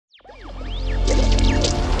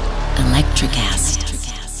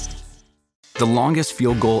Electricast. The longest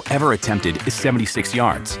field goal ever attempted is 76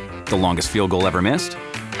 yards. The longest field goal ever missed?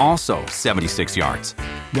 Also 76 yards.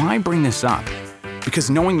 Why bring this up? Because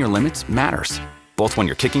knowing your limits matters, both when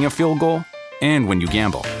you're kicking a field goal and when you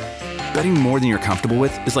gamble. Betting more than you're comfortable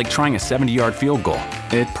with is like trying a 70-yard field goal.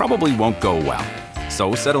 It probably won't go well.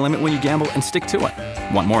 So set a limit when you gamble and stick to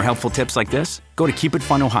it. Want more helpful tips like this? Go to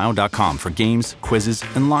keepitfunohio.com for games, quizzes,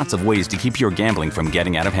 and lots of ways to keep your gambling from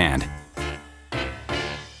getting out of hand.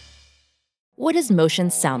 What does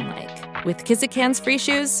motion sound like? With Kizikans free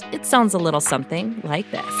shoes, it sounds a little something like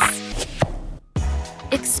this.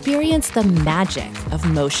 Experience the magic of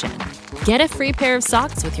motion. Get a free pair of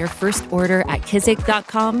socks with your first order at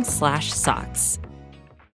kizik.com/socks.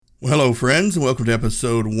 Well, hello, friends, and welcome to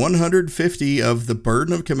episode 150 of the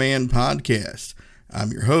Burden of Command podcast.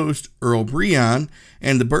 I'm your host, Earl Breon,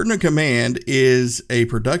 and the Burden of Command is a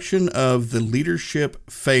production of the Leadership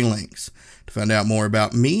Phalanx. To find out more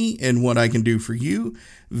about me and what I can do for you,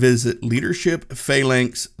 visit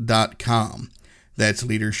leadershipphalanx.com. That's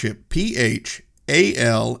leadership,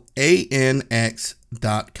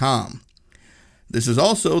 PHALANX.com. This is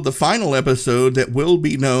also the final episode that will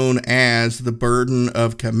be known as the Burden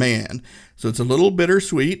of Command. So it's a little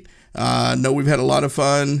bittersweet. I know we've had a lot of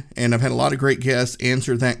fun, and I've had a lot of great guests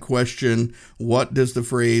answer that question, what does the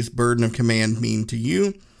phrase Burden of Command mean to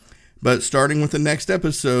you? But starting with the next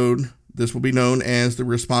episode, this will be known as the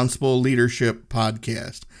Responsible Leadership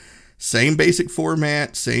Podcast. Same basic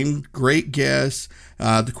format, same great guests.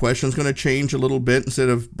 The question's going to change a little bit. Instead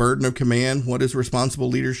of burden of command, what does responsible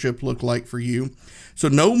leadership look like for you? So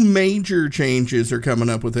no major changes are coming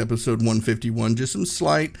up with episode 151, just some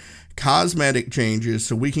slight cosmetic changes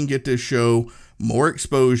so we can get this show more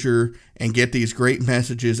exposure and get these great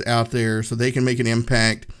messages out there so they can make an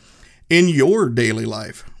impact in your daily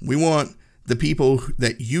life. We want the people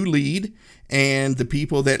that you lead and the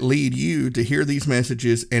people that lead you to hear these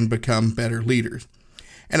messages and become better leaders.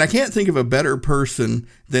 And I can't think of a better person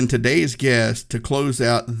than today's guest to close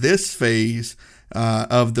out this phase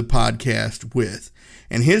of the podcast with.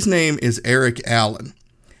 And his name is Erik Allen.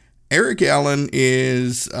 Erik Allen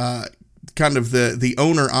is kind of the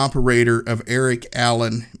owner-operator of Erik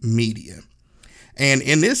Allen Media. And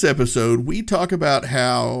in this episode, we talk about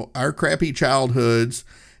how our crappy childhoods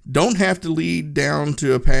don't have to lead down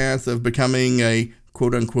to a path of becoming a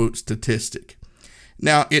quote-unquote statistic.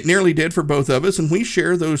 Now, it nearly did for both of us, and we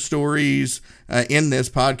share those stories in this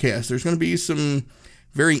podcast. There's going to be some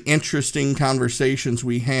very interesting conversations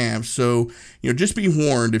we have. So, just be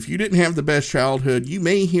warned, if you didn't have the best childhood, you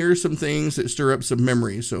may hear some things that stir up some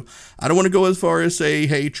memories. So I don't want to go as far as say,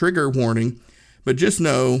 hey, trigger warning, but just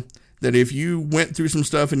know that if you went through some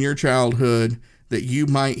stuff in your childhood, that you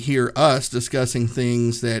might hear us discussing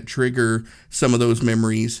things that trigger some of those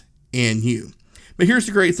memories in you. But here's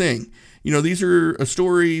the great thing. These are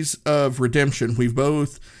stories of redemption. We've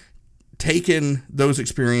both taken those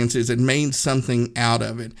experiences and made something out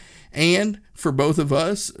of it. And for both of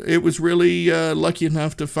us, it was really lucky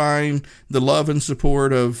enough to find the love and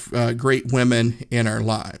support of great women in our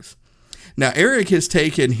lives. Now, Erik has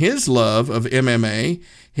taken his love of MMA,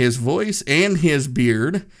 his voice, and his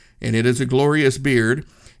beard, and it is a glorious beard,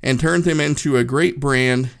 and turned them into a great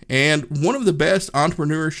brand and one of the best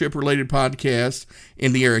entrepreneurship-related podcasts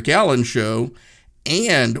in the Erik Allen Show,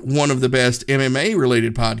 and one of the best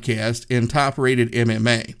MMA-related podcasts in Top Rated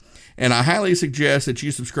MMA. And I highly suggest that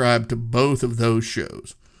you subscribe to both of those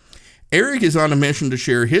shows. Erik is on a mission to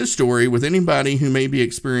share his story with anybody who may be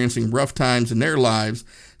experiencing rough times in their lives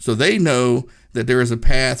so they know that there is a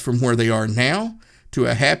path from where they are now to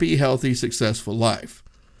a happy, healthy, successful life.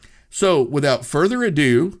 So, without further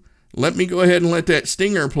ado, let me go ahead and let that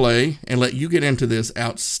stinger play and let you get into this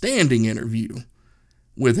outstanding interview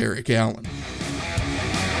with Erik Allen.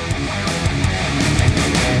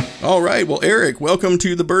 All right. Well, Erik, welcome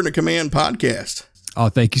to the Burden of Command podcast. Oh,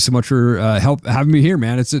 thank you so much for having me here,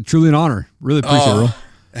 man. It's truly an honor. Really appreciate it, Earl.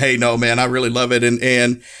 Hey, no, man, I really love it.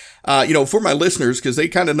 And for my listeners, because they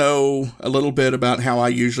kind of know a little bit about how I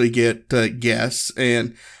usually get guests.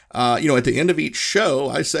 And, at the end of each show,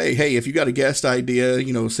 I say, hey, if you got a guest idea,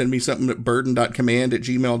 send me something at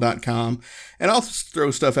burden.command@gmail.com. And I'll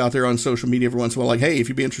throw stuff out there on social media every once in a while, like, hey, if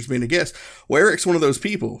you'd be interested in being a guest. Well, Erik's one of those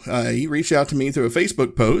people. He reached out to me through a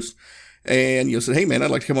Facebook post and said, hey, man,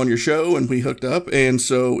 I'd like to come on your show. And we hooked up. And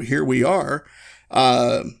so here we are.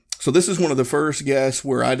 So this is one of the first guests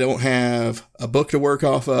where I don't have a book to work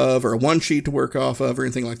off of or a one sheet to work off of or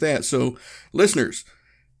anything like that. So listeners,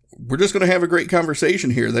 we're just going to have a great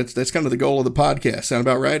conversation here. That's kind of the goal of the podcast. Sound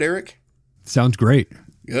about right, Erik? Sounds great.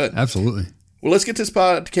 Good. Absolutely. Well, let's get this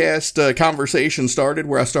podcast conversation started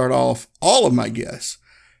where I start off all of my guests.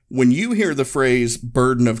 When you hear the phrase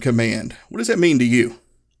burden of command, what does that mean to you?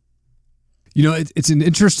 You know, it's an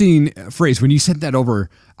interesting phrase. When you said that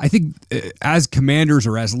over, I think as commanders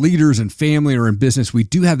or as leaders in family or in business, we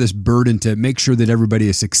do have this burden to make sure that everybody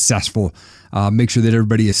is successful, make sure that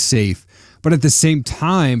everybody is safe. But at the same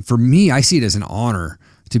time, for me, I see it as an honor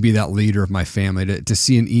to be that leader of my family, to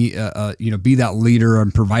see be that leader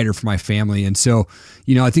and provider for my family. And so,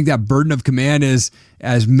 I think that burden of command is,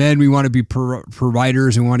 as men, we want to be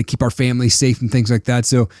providers and we want to keep our family safe and things like that.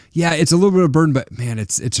 So yeah, it's a little bit of a burden, but man,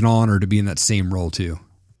 it's an honor to be in that same role too.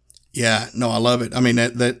 Yeah, no, I love it. I mean,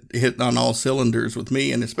 that hit on all cylinders with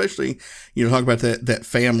me, and especially, talk about that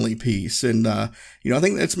family piece. And, I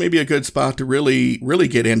think that's maybe a good spot to really, really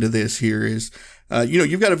get into this here is,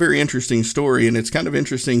 you've got a very interesting story, and it's kind of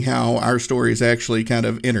interesting how our stories actually kind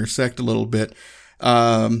of intersect a little bit.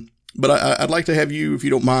 But I'd like to have you, if you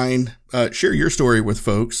don't mind, share your story with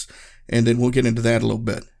folks, and then we'll get into that a little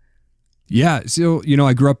bit. Yeah. So,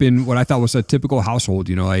 I grew up in what I thought was a typical household.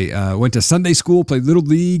 I went to Sunday school, played Little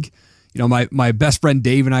League. My best friend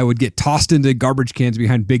Dave and I would get tossed into garbage cans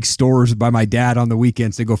behind big stores by my dad on the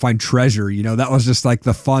weekends to go find treasure. That was just like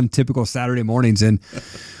the fun, typical Saturday mornings. And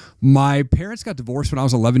my parents got divorced when I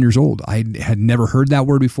was 11 years old. I had never heard that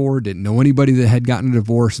word before, didn't know anybody that had gotten a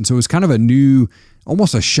divorce. And so it was kind of a new,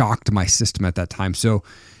 almost a shock to my system at that time. So,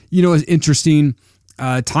 it was interesting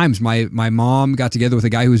times. My mom got together with a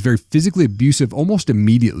guy who was very physically abusive almost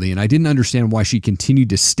immediately. And I didn't understand why she continued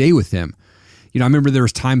to stay with him. I remember there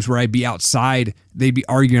was times where I'd be outside, they'd be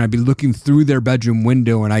arguing, I'd be looking through their bedroom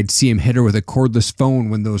window and I'd see him hit her with a cordless phone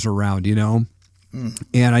when those were around,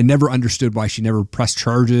 And I never understood why she never pressed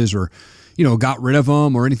charges or, got rid of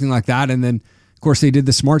them or anything like that. And then, of course, they did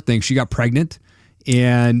the smart thing. She got pregnant,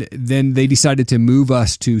 and then they decided to move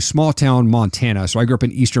us to small town Montana. So I grew up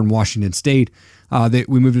in eastern Washington State.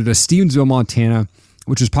 We moved to Stevensville, Montana,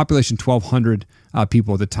 which was population 1,200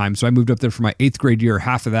 people at the time. So I moved up there for my 8th grade year,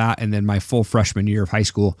 half of that, and then my full freshman year of high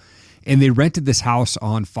school. And they rented this house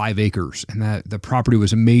on 5 acres, and the property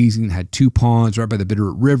was amazing. It had 2 ponds right by the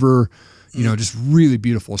Bitterroot River. Just really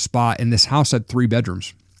beautiful spot. And this house had 3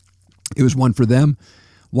 bedrooms. It was one for them,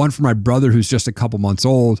 one for my brother, who's just a couple months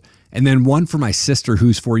old, and then one for my sister,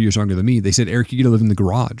 who's 4 years younger than me. They said, Eric, you get to live in the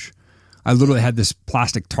garage. I literally had this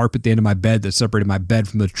plastic tarp at the end of my bed that separated my bed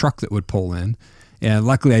from the truck that would pull in. And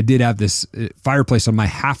luckily I did have this fireplace on my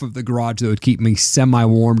half of the garage that would keep me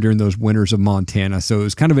semi-warm during those winters of Montana. So it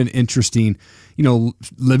was kind of an interesting,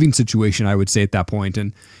 living situation, I would say, at that point.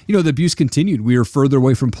 And, the abuse continued. We were further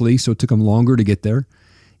away from police, so it took them longer to get there.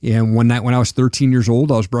 And one night when I was 13 years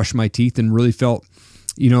old, I was brushing my teeth and really felt,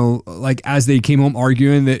 like as they came home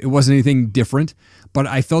arguing, that it wasn't anything different. But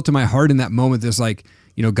I felt in my heart in that moment, this like,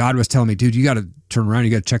 God was telling me, dude, you got to turn around,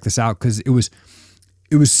 you got to check this out. Because it was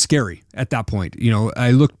scary at that point.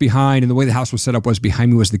 I looked behind, and the way the house was set up was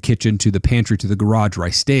behind me was the kitchen to the pantry to the garage where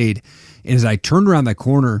I stayed. And as I turned around that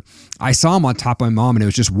corner, I saw him on top of my mom, and it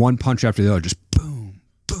was just one punch after the other, just boom,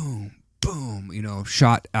 boom, boom,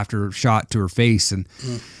 shot after shot to her face. And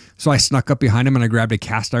so I snuck up behind him and I grabbed a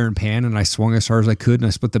cast iron pan and I swung as hard as I could, and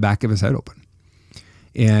I split the back of his head open.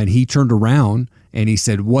 And he turned around and he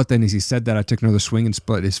said, what then? As he said that, I took another swing and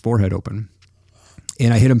split his forehead open.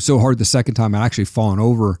 And I hit him so hard the second time, I'd actually fallen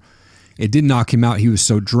over. It didn't knock him out. He was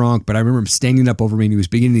so drunk, but I remember him standing up over me and he was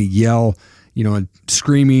beginning to yell, and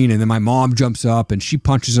screaming. And then my mom jumps up and she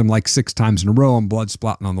punches him like 6 times in a row and blood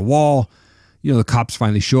splatting on the wall. The cops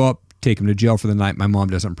finally show up, take him to jail for the night. My mom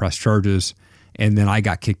doesn't press charges. And then I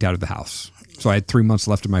got kicked out of the house. So I had 3 months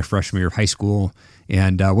left of my freshman year of high school,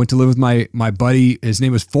 and went to live with my buddy. His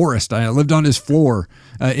name was Forrest. I lived on his floor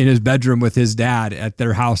in his bedroom with his dad at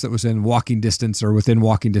their house that was in walking distance or within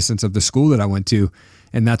walking distance of the school that I went to.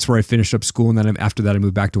 And that's where I finished up school. And then after that, I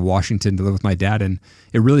moved back to Washington to live with my dad. And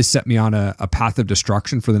it really set me on a path of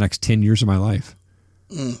destruction for the next 10 years of my life.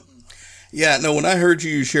 Yeah, no, when I heard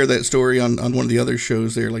you share that story on one of the other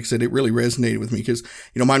shows there, like I said, it really resonated with me because,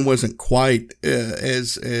 mine wasn't quite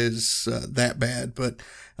as that bad. But,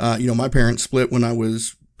 my parents split when I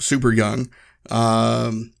was super young.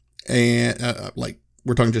 Like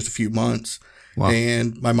we're talking just a few months. Wow.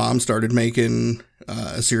 And my mom started making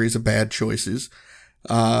a series of bad choices.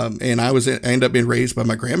 And I ended up being raised by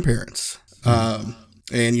my grandparents. And,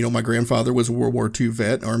 my grandfather was a World War II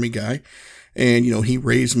vet, Army guy. And, he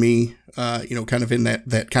raised me, kind of in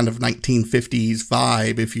that kind of 1950s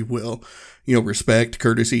vibe, if you will, respect,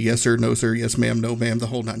 courtesy, yes, sir, no, sir, yes, ma'am, no, ma'am, the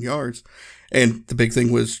whole 9 yards. And the big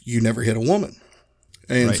thing was you never hit a woman.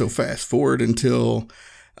 And Right. So fast forward until,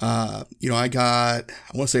 I want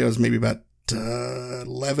to say I was maybe about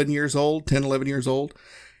 11 years old, 10, 11 years old.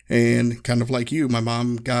 And kind of like you, my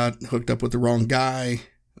mom got hooked up with the wrong guy,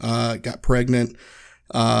 got pregnant,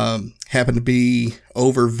 happened to be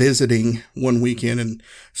over visiting one weekend and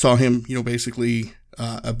saw him, basically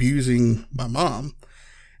abusing my mom.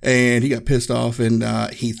 And he got pissed off and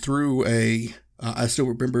he threw I still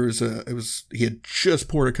remember he had just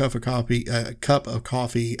poured a cup of coffee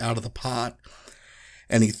out of the pot,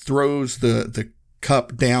 and he throws the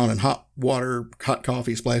cup down, and hot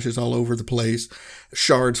coffee splashes all over the place.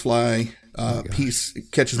 Shards fly. Piece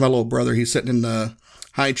catches my little brother. He's sitting in the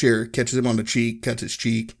high chair, catches him on the cheek, cuts his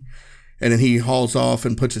cheek, and then he hauls off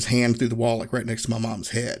and puts his hand through the wall, like right next to my mom's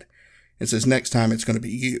head, and says, "Next time it's going to be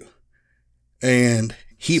you." And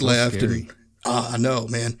he left, scary. And I know,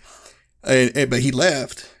 man. But he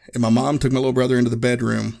left, and my mom took my little brother into the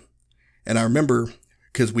bedroom, and I remember,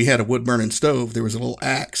 because we had a wood-burning stove, there was a little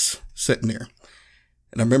axe sitting there,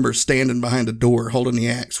 and I remember standing behind the door, holding the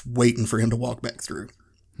axe, waiting for him to walk back through.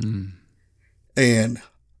 And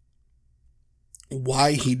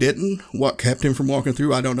why he didn't, what kept him from walking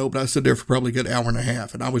through, I don't know, but I stood there for probably a good hour and a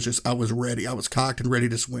half, and I was ready. I was cocked and ready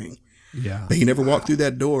to swing. Yeah. But he never walked through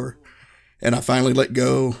that door, and I finally let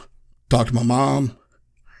go, talked to my mom,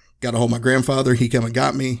 got a hold of my grandfather. He came and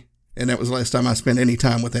got me. And that was the last time I spent any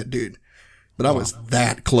time with that dude. But I was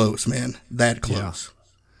that close, man. That close.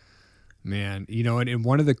 Yeah. Man, and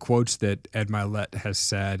one of the quotes that Ed Milet has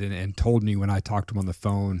said and told me when I talked to him on the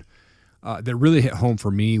phone that really hit home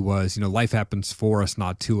for me was, life happens for us,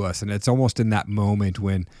 not to us. And it's almost in that moment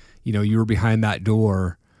when, you were behind that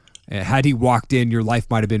door. Had he walked in, your life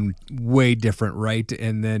might have been way different, right?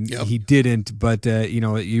 And then he didn't, but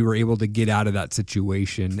you were able to get out of that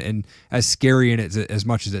situation. And as scary and as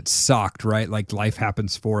much as it sucked, right? Like life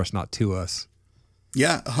happens for us, not to us.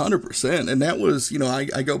 Yeah, 100%. And that was,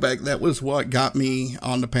 I go back. That was what got me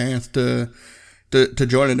on the path to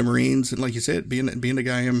joining the Marines, and like you said, being the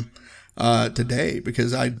guy I am today,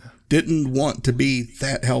 because I didn't want to be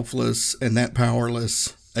that helpless and that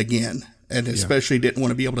powerless again. And especially didn't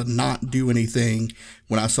want to be able to not do anything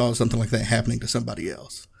when I saw something like that happening to somebody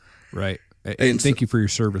else. Right. And thank you for your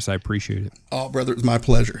service. I appreciate it. Oh, brother, it's my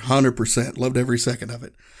pleasure. 100%. Loved every second of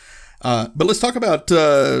it. But let's talk about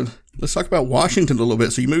Washington a little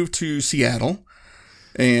bit. So you moved to Seattle.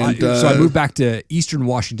 And so I moved back to Eastern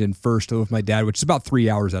Washington first to live with my dad, which is about 3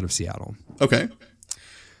 hours out of Seattle. Okay.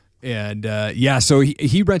 And so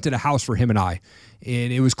he rented a house for him and I.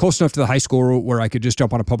 And it was close enough to the high school where I could just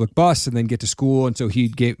jump on a public bus and then get to school. And so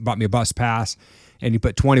he bought me a bus pass, and he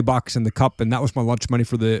put $20 in the cup, and that was my lunch money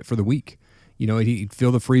for the week. He'd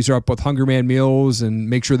fill the freezer up with Hunger Man meals and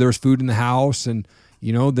make sure there was food in the house. And,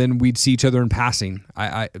 then we'd see each other in passing.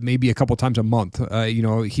 I maybe a couple times a month.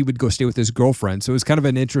 He would go stay with his girlfriend. So it was kind of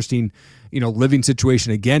an interesting, living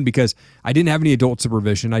situation again, because I didn't have any adult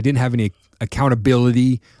supervision. I didn't have any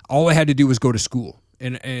accountability. All I had to do was go to school.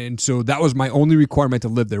 And so that was my only requirement to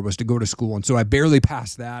live there, was to go to school. And so I barely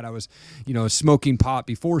passed that. I was, smoking pot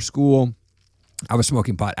before school. I was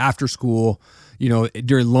smoking pot after school,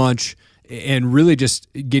 during lunch, and really just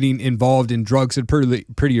getting involved in drugs at a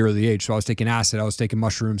pretty early age. So I was taking acid, I was taking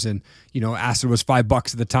mushrooms, and, acid was $5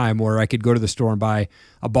 at the time, where I could go to the store and buy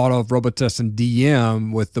a bottle of Robitussin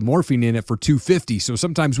DM with the morphine in it for $2.50. So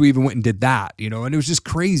sometimes we even went and did that, and it was just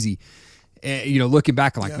crazy. Looking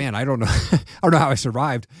back, I'm like, man, I don't know. I don't know how I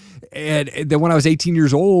survived. And then when I was 18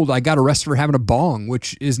 years old, I got arrested for having a bong,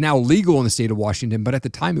 which is now legal in the state of Washington, but at the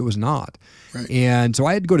time it was not. Right. And so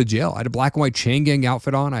I had to go to jail. I had a black and white chain gang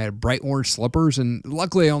outfit on. I had bright orange slippers. And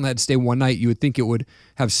luckily I only had to stay one night. You would think it would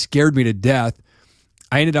have scared me to death.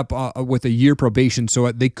 I ended up with a year probation,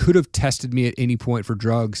 so they could have tested me at any point for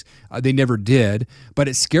drugs. They never did, but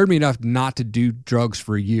it scared me enough not to do drugs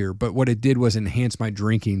for a year. But what it did was enhance my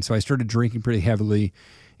drinking. So I started drinking pretty heavily.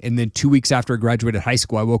 And then 2 weeks after I graduated high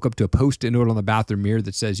school, I woke up to a Post-it note on the bathroom mirror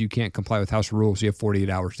that says, "You can't comply with house rules. You have 48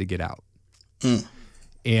 hours to get out."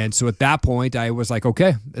 And so at that point, I was like,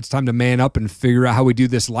 okay, it's time to man up and figure out how we do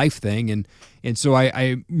this life thing. And so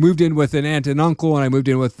I moved in with an aunt and uncle, and I moved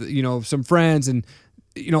in with, some friends, and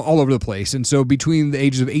all over the place. And so between the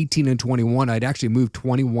ages of 18 and 21, I'd actually moved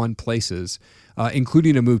 21 places,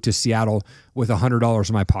 including a move to Seattle with $100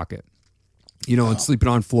 in my pocket, and sleeping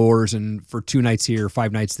on floors, and for 2 nights here,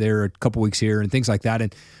 5 nights there, a couple weeks here, and things like that.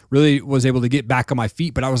 And really was able to get back on my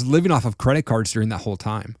feet, but I was living off of credit cards during that whole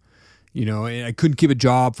time, and I couldn't keep a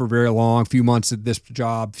job for very long, a few months at this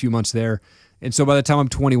job, a few months there. And so by the time I'm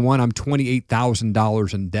 21, I'm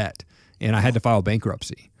 $28,000 in debt, and I had to file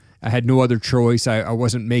bankruptcy. I had no other choice. I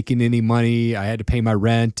wasn't making any money. I had to pay my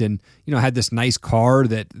rent, and I had this nice car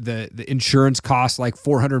that the insurance cost like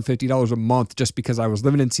 $450 a month just because I was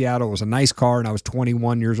living in Seattle. It was a nice car, and I was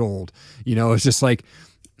 21 years old. It's just like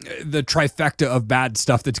the trifecta of bad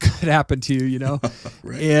stuff that could happen to you,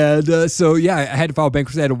 Right. And so, yeah, I had to file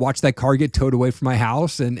bankruptcy. I had to watch that car get towed away from my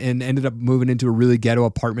house and ended up moving into a really ghetto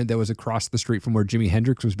apartment that was across the street from where Jimi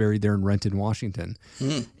Hendrix was buried there in Renton, Washington.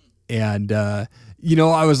 And,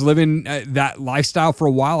 I was living that lifestyle for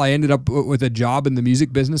a while. I ended up with a job in the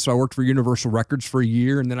music business. So I worked for Universal Records for a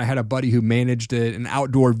year. And then I had a buddy who managed an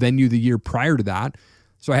outdoor venue the year prior to that.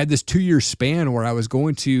 So I had this 2-year span where I was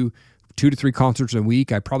going to 2 to 3 concerts a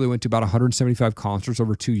week. I probably went to about 175 concerts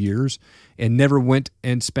over 2 years and never went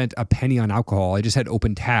and spent a penny on alcohol. I just had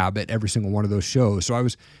open tab at every single one of those shows. So I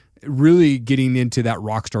was really getting into that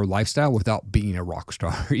rock star lifestyle without being a rock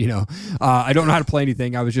star. I don't know how to play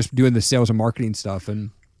anything. I was just doing the sales and marketing stuff.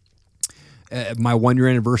 And my 1-year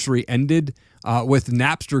anniversary ended with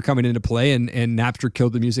Napster coming into play, and Napster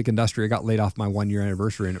killed the music industry. I got laid off my 1-year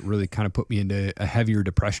anniversary, and it really kind of put me into a heavier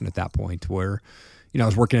depression at that point where I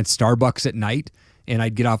was working at Starbucks at night, and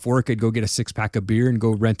I'd get off work, I'd go get a 6-pack of beer and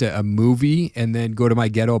go rent a movie, and then go to my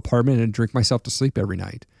ghetto apartment and drink myself to sleep every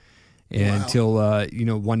night. And until,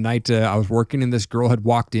 one night I was working, and this girl had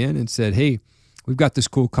walked in and said, "Hey, we've got this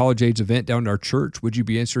cool college age event down at our church. Would you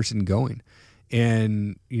be interested in going?"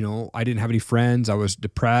 And, I didn't have any friends. I was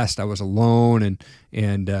depressed. I was alone.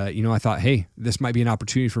 And I thought, hey, this might be an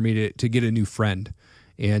opportunity for me to get a new friend.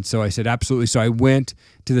 And so I said, absolutely. So I went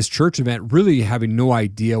to this church event, really having no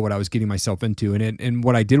idea what I was getting myself into. And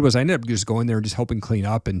what I did was I ended up just going there and just helping clean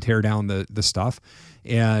up and tear down the stuff.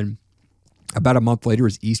 And about a month later, it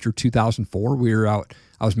was Easter 2004. We were out,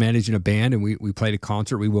 I was managing a band, and we played a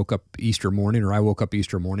concert. We woke up Easter morning, or I woke up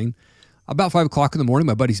Easter morning. About 5 o'clock in the morning,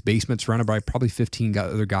 my buddy's basement, surrounded by probably 15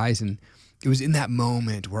 other guys. And it was in that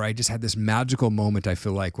moment where I just had this magical moment, I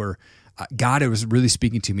feel like, where God was really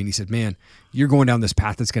speaking to me, and he said, "Man, you're going down this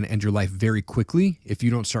path that's going to end your life very quickly if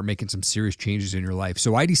you don't start making some serious changes in your life."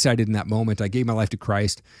 So I decided in that moment, I gave my life to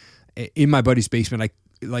Christ. In my buddy's basement,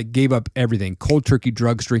 I gave up everything: cold turkey,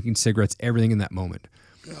 drugs, drinking, cigarettes, everything in that moment.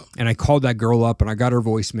 Yeah. And I called that girl up, and I got her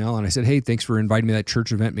voicemail, and I said, "Hey, thanks for inviting me to that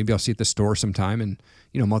church event. Maybe I'll see you at the store sometime." And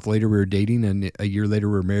a month later, we were dating, and a year later,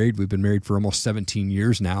 we were married. We've been married for almost 17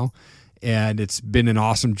 years now. And it's been an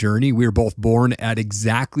awesome journey. We were both born at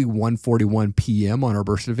exactly 1:41 p.m. on our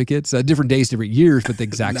birth certificates. Different days, different years, but the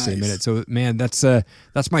exact Nice. same minute. So, man, that's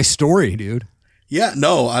my story, dude. Yeah,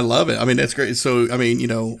 no, I love it. I mean, that's great. So, I mean,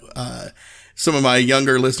 some of my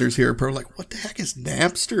younger listeners here are probably like, "What the heck is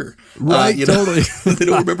Napster?" Right, totally. They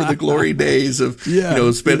don't remember the glory days of,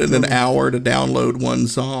 spending totally. an hour to download one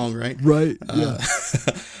song, right? Right, yeah.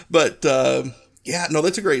 But yeah, no,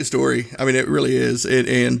 that's a great story. I mean, it really is.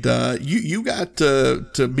 And you got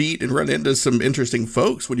to meet and run into some interesting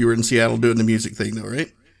folks when you were in Seattle doing the music thing, though,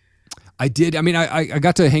 right? I did. I mean, I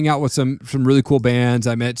got to hang out with some really cool bands.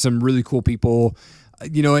 I met some really cool people,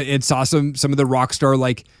 and saw some of the rock star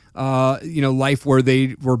life where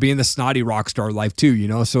they were being the snotty rock star life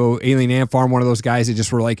too. So Alien Ant Farm, one of those guys that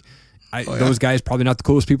just were like, those guys probably not the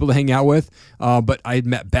coolest people to hang out with, but I had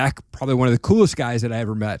met Beck, probably one of the coolest guys that I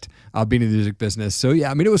ever met, being in the music business. So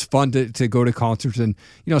yeah, I mean, it was fun to go to concerts and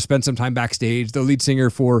spend some time backstage. The lead singer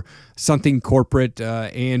for Something Corporate,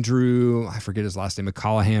 Andrew, I forget his last name,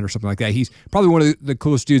 McCallahan or something like that. He's probably one of the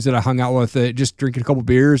coolest dudes that I hung out with, just drinking a couple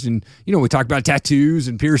beers, and we talked about tattoos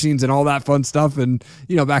and piercings and all that fun stuff, and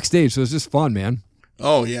backstage. So it was just fun, man.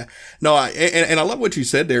 Oh yeah, no, and I love what you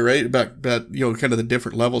said there, right? About kind of the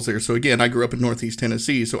different levels there. So again, I grew up in Northeast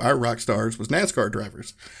Tennessee, so our rock stars was NASCAR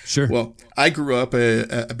drivers. Sure. Well, I grew up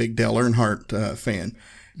a big Dale Earnhardt fan,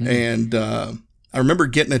 and I remember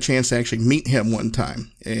getting a chance to actually meet him one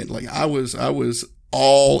time, and like I was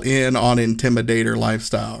all in on Intimidator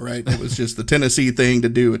lifestyle, right? It was just the Tennessee thing to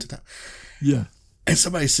do at the time. Yeah. And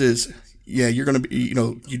somebody says, "Yeah, you're gonna be,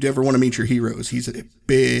 you never want to meet your heroes. He's a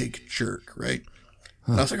big jerk, right?"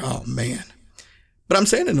 I was like, "Oh man." But I'm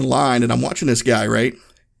standing in line and I'm watching this guy, right?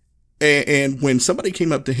 And when somebody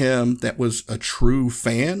came up to him that was a true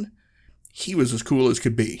fan, he was as cool as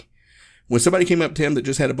could be. When somebody came up to him that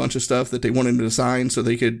just had a bunch of stuff that they wanted him to sign so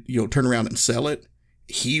they could, turn around and sell it,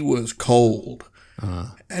 he was cold.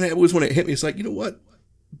 And it was when it hit me, it's like, you know what?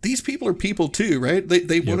 These people are people too, right?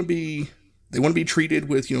 They want to be, treated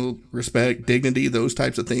with, respect, dignity, those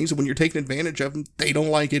types of things. And when you're taking advantage of them, they don't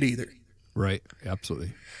like it either. Right.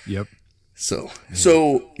 Absolutely. Yep. So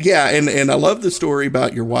yeah, and I love the story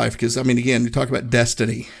about your wife, because I mean, again, you talk about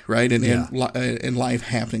destiny, right? And life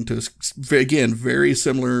happening to us. Again, very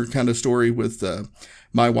similar kind of story with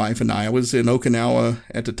my wife and I was in Okinawa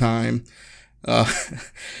at the time.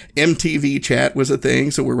 MTV chat was a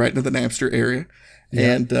thing, so we're right in the Napster area.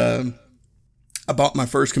 Yeah. And I bought my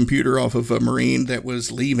first computer off of a Marine that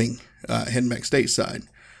was leaving, heading back stateside.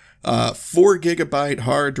 4 gigabyte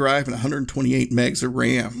hard drive and 128 megs of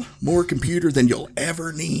RAM. More computer than you'll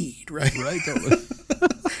ever need, right? Right.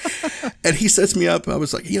 And he sets me up. I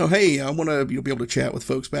was like, hey, you'll be able to chat with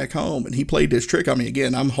folks back home. And he played this trick on me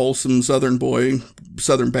again. I'm wholesome Southern boy,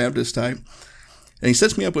 Southern Baptist type. And he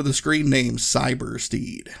sets me up with a screen name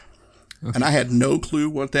Cybersteed. Okay. And I had no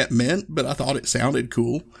clue what that meant, but I thought it sounded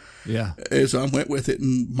cool. Yeah. So I went with it,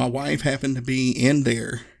 and my wife happened to be in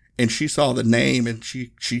there, and she saw the name, and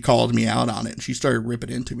she called me out on it, and she started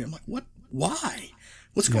ripping into me. I'm like, what? Why?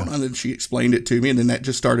 What's going on? And she explained it to me, and then that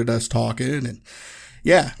just started us talking.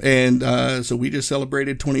 And so we just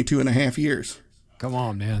celebrated 22 and a half years. Come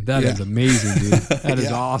on, man. That is amazing, dude. That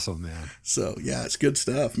is awesome, man. So, it's good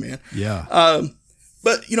stuff, man. Yeah.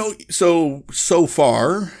 But, so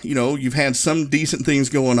far, you've had some decent things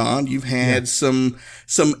going on. You've had some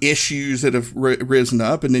issues that have risen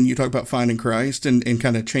up, and then you talk about finding Christ and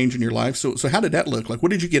kind of changing your life. So how did that look like? What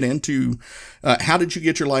did you get into? How did you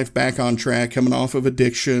get your life back on track, coming off of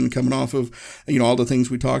addiction, coming off of, all the things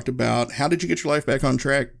we talked about? How did you get your life back on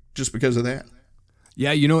track just because of that?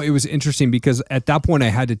 Yeah, it was interesting because at that point I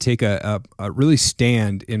had to take a really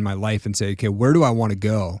stand in my life and say, okay, where do I want to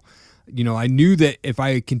go? I knew that if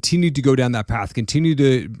I continued to go down that path, continue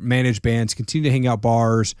to manage bands, continue to hang out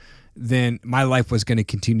bars, then my life was going to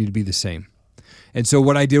continue to be the same. And so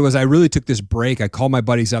what I did was I really took this break. I called my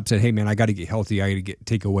buddies up, said, hey man, I got to get healthy. I got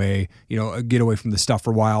to get away from the stuff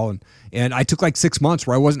for a while. And I took like 6 months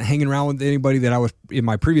where I wasn't hanging around with anybody that I was in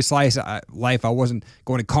my previous life. I wasn't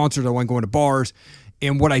going to concerts. I wasn't going to bars.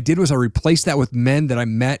 And what I did was I replaced that with men that I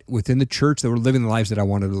met within the church that were living the lives that I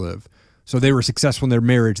wanted to live. So they were successful in their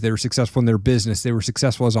marriage. They were successful in their business. They were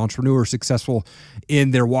successful as entrepreneurs, successful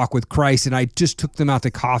in their walk with Christ. And I just took them out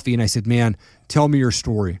to coffee and I said, man, tell me your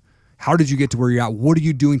story. How did you get to where you're at? What are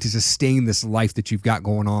you doing to sustain this life that you've got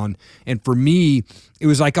going on? And for me, it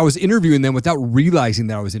was like I was interviewing them without realizing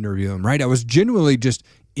that I was interviewing them, right? I was genuinely just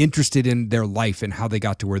interested in their life and how they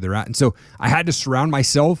got to where they're at. And so I had to surround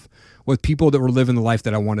myself with people that were living the life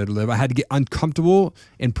that I wanted to live. I had to get uncomfortable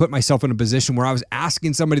and put myself in a position where I was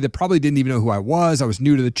asking somebody that probably didn't even know who I was. I was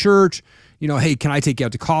new to the church. Hey, can I take you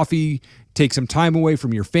out to coffee? Take some time away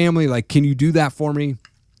from your family? Like, can you do that for me?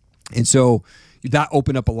 And so that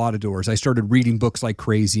opened up a lot of doors. I started reading books like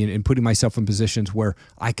crazy and putting myself in positions where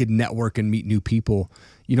I could network and meet new people.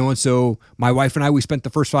 And so my wife and I, we spent the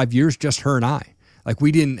first 5 years, just her and I. Like,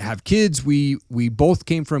 we didn't have kids. We both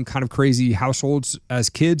came from kind of crazy households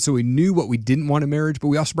as kids, so we knew what we didn't want in marriage, but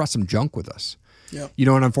we also brought some junk with us. Yeah.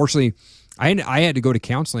 And unfortunately, I had to go to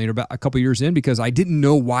counseling about a couple of years in because I didn't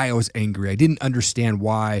know why I was angry. I didn't understand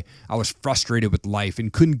why I was frustrated with life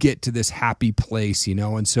and couldn't get to this happy place,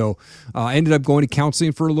 And so I ended up going to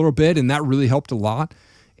counseling for a little bit, and that really helped a lot.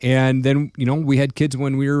 And then, we had kids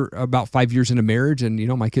when we were about 5 years into marriage, and,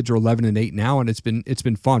 my kids are 11 and 8 now, and it's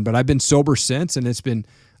been fun. But I've been sober since, and it's been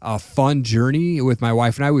a fun journey with my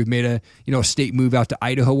wife and I. We've made a state move out to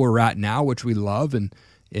Idaho where we're at now, which we love. And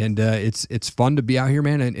it's fun to be out here,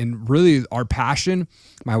 man. And really our passion,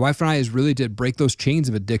 my wife and I, is really to break those chains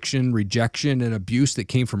of addiction, rejection, and abuse that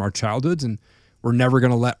came from our childhoods. And we're never going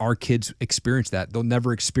to let our kids experience that. They'll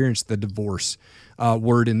never experience the divorce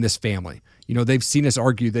word in this family. They've seen us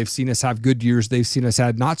argue. They've seen us have good years. They've seen us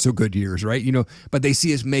have not so good years, right? But they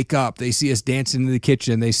see us make up. They see us dancing in the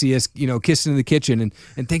kitchen. They see us, kissing in the kitchen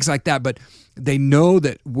and things like that. But they know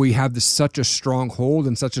that we have such a strong hold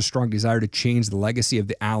and such a strong desire to change the legacy of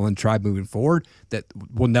the Allen tribe moving forward that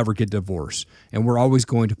we'll never get divorced. And we're always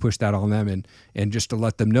going to push that on them and just to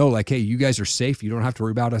let them know, like, hey, you guys are safe. You don't have to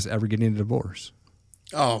worry about us ever getting a divorce.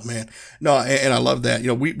 Oh man, no, and I love that.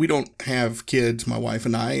 We don't have kids, my wife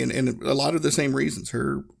and I, and a lot of the same reasons.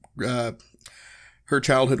 Her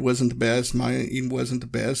childhood wasn't the best, mine wasn't the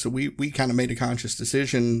best, so we kind of made a conscious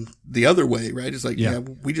decision the other way, right? It's like,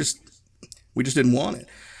 we just didn't want it.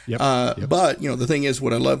 Yep. But the thing is,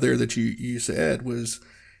 what I love there that you said was,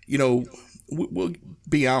 we'll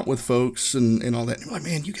be out with folks and all that. And like,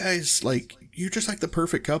 man, you guys, like, you're just like the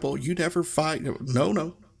perfect couple. You never fight.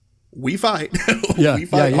 No. We fight. We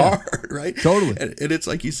fight hard, right? Totally. And it's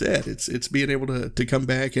like you said, it's being able to come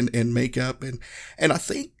back and make up. And I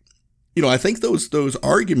think, I think those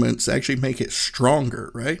arguments actually make it stronger,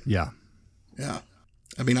 right? Yeah. Yeah.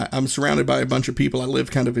 I mean, I'm surrounded by a bunch of people. I live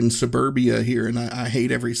kind of in suburbia here, and I hate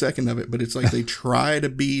every second of it, but it's like they try to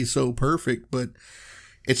be so perfect, but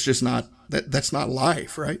it's just not, that's not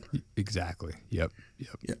life, right? Exactly. Yep.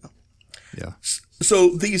 Yeah. Yeah. So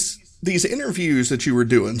these interviews that you were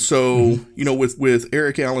doing, so with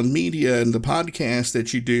Erik Allen Media and the podcast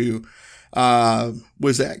that you do,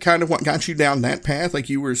 was that kind of what got you down that path? Like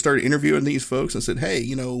you started interviewing these folks and said, hey,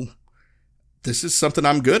 this is something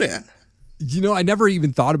I'm good at. I never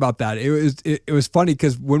even thought about that. It was funny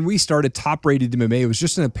because when we started Top Rated MMA, it was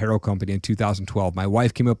just an apparel company in 2012. My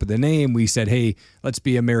wife came up with the name. We said, hey, let's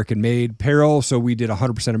be American made apparel. So we did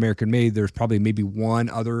 100% American made. There's probably maybe one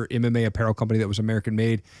other MMA apparel company that was American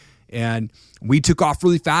made. And we took off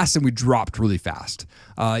really fast and we dropped really fast.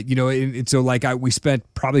 And so we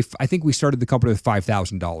spent probably, I think we started the company with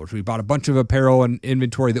 $5,000. We bought a bunch of apparel and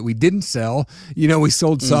inventory that we didn't sell. We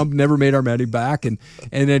sold some, never made our money back. And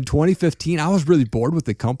in 2015, I was really bored with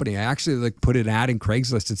the company. I actually put an ad in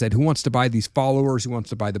Craigslist and said, who wants to buy these followers? Who wants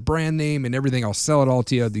to buy the brand name and everything? I'll sell it all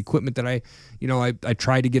to you. The equipment that I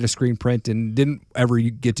tried to get a screen print and didn't ever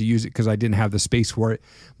get to use it because I didn't have the space for it.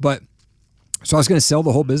 So I was going to sell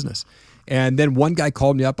the whole business. And then one guy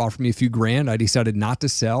called me up, offered me a few grand. I decided not to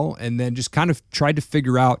sell and then just kind of tried to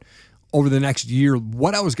figure out over the next year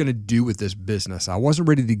what I was going to do with this business. I wasn't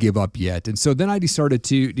ready to give up yet. And so then I decided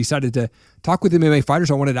to talk with MMA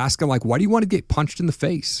fighters. I wanted to ask them, why do you want to get punched in the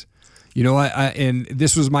face? And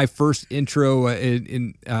this was my first intro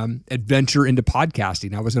in adventure into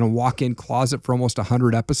podcasting. I was in a walk-in closet for almost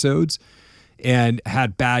 100 episodes. And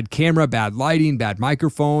had bad camera, bad lighting, bad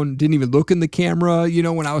microphone, didn't even look in the camera,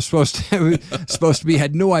 when I was supposed to be,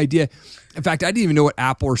 had no idea. In fact, I didn't even know what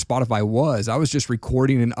Apple or Spotify was. I was just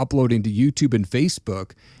recording and uploading to YouTube and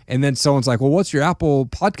Facebook. And then someone's like, well, what's your Apple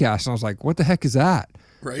podcast? And I was like, what the heck is that?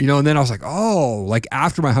 Right. And then I was like,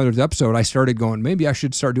 after my 100th episode, I started going, maybe I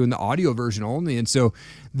should start doing the audio version only. And so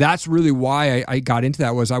that's really why I got into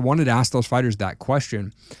that, was I wanted to ask those fighters that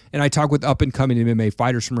question. And I talk with up and coming MMA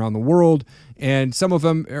fighters from around the world. And some of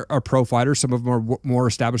them are pro fighters. Some of them are more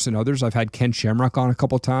established than others. I've had Ken Shamrock on a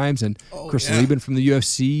couple of times and Chris Lieben from the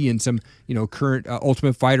UFC and some, current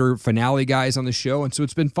Ultimate Fighter finale guys on the show. And so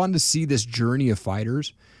it's been fun to see this journey of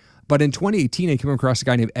fighters. But in 2018, I came across a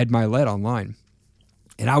guy named Ed Milet online.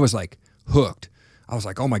 And I was hooked. I was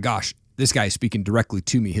oh my gosh, this guy is speaking directly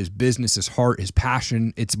to me. His business, his heart, his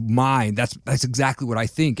passion, it's mine. That's exactly what I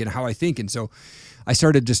think and how I think. And so I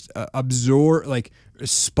started just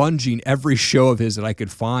sponging every show of his that I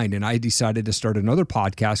could find. And I decided to start another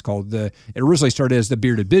podcast called it originally started as the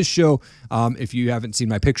Bearded Biz Show. If you haven't seen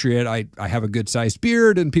my picture yet, I have a good sized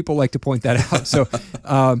beard and people like to point that out. So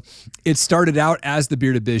it started out as the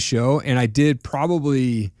Bearded Biz Show. And I did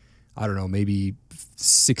probably, I don't know, maybe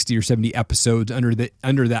 60 or 70 episodes under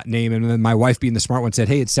that name. And then my wife, being the smart one, said,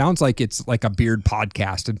 hey, it sounds like it's like a beard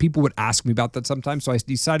podcast. And people would ask me about that sometimes. So I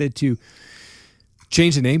decided to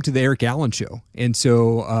change the name to the Erik Allen Show. And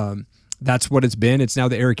so that's what it's been. It's now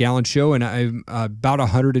the Erik Allen Show. And I'm about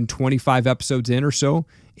 125 episodes in or so.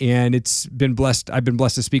 And it's been blessed. I've been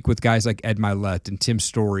blessed to speak with guys like Ed Milet and Tim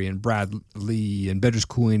Story and Brad Lee and Bedros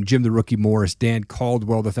Keuilian, Jim the Rookie Morris, Dan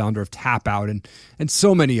Caldwell, the founder of Tap Out, and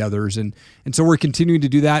so many others. And so we're continuing to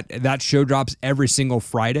do that. That show drops every single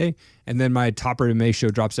Friday. And then my Top Rated MMA show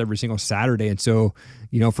drops every single Saturday. And so,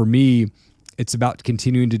 for me, it's about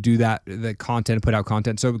continuing to do the content and put out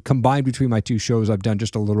content. So combined between my two shows, I've done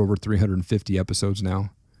just a little over 350 episodes now.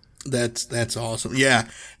 That's awesome. Yeah.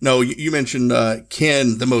 No, you mentioned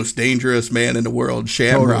Ken, the most dangerous man in the world,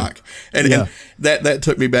 Shamrock. Totally. And that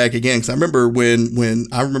took me back again, because I remember when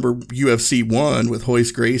I remember UFC 1 with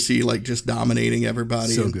Hoist Gracie, just dominating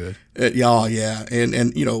everybody. So good. Yeah. And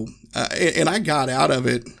and I got out of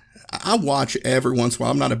it. I watch every once in a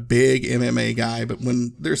while. I'm not a big MMA guy, but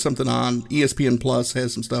when there's something on, ESPN Plus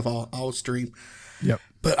has some stuff I'll stream. Yep.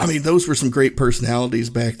 But I mean, those were some great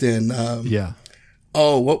personalities back then. Yeah.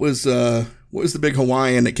 Oh, what was the big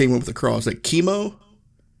Hawaiian that came up with the cross? Chemo?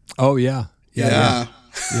 Oh yeah. Yeah.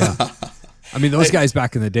 I mean, those guys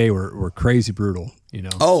back in the day were crazy brutal,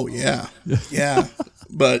 Oh yeah. Yeah.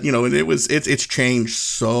 But and it's changed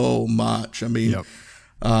so much. I mean,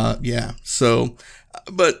 yeah. So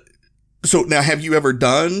now, have you ever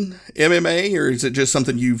done MMA, or is it just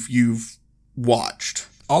something you've watched?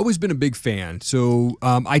 Always been a big fan. So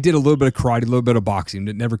I did a little bit of karate, a little bit of boxing,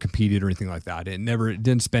 but never competed or anything like that.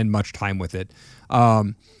 Didn't spend much time with it.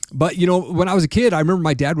 But, when I was a kid, I remember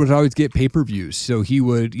my dad would always get pay-per-views. So he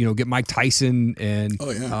would, get Mike Tyson and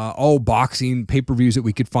all boxing pay-per-views that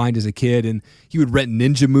we could find as a kid. And he would rent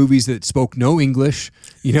ninja movies that spoke no English.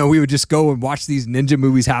 We would just go and watch these ninja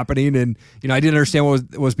movies happening. And, I didn't understand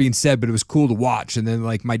what was being said, but it was cool to watch. And then,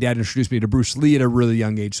 my dad introduced me to Bruce Lee at a really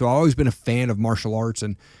young age. So I've always been a fan of martial arts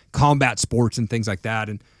and combat sports and things like that.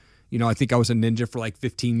 And, I think I was a ninja for like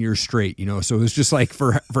 15 years straight, so it was just like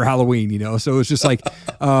for Halloween, so it was just like,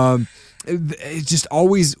 it just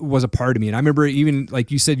always was a part of me. And I remember even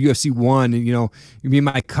like you said, UFC 1, and, me and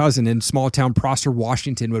my cousin in small town Prosser,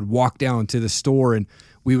 Washington would walk down to the store and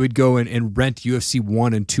we would go and rent UFC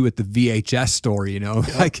 1 and 2 at the VHS store, and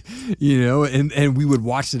we would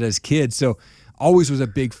watch it as kids. So always was a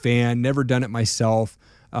big fan, never done it myself.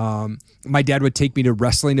 My dad would take me to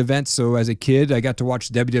wrestling events. So as a kid, I got to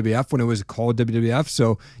watch WWF when it was called WWF.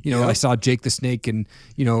 So, I saw Jake the Snake and,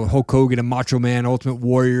 Hulk Hogan and Macho Man, Ultimate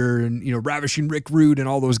Warrior and, Ravishing Rick Rude and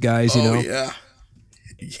all those guys, Yeah.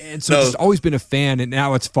 And so I've just always been a fan. And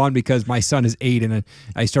now it's fun because my son is 8 and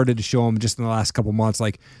I started to show him just in the last couple months,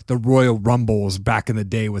 like the Royal Rumbles back in the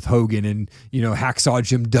day with Hogan and, Hacksaw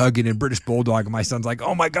Jim Duggan and British Bulldog. And my son's like,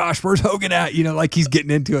 oh my gosh, where's Hogan at? Like he's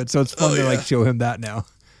getting into it. So it's fun to like show him that now.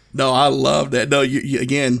 No, I love that. No, you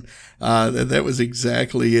again, that was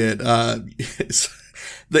exactly it.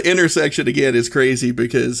 The intersection again is crazy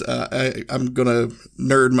because I'm going to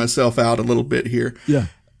nerd myself out a little bit here. Yeah.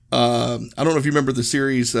 I don't know if you remember the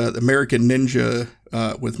series, American Ninja,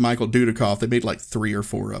 with Michael Dudikoff. They made like 3 or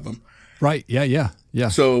 4 of them. Right. Yeah.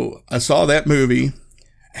 So I saw that movie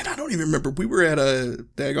and I don't even remember. We were at a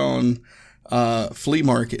daggone, flea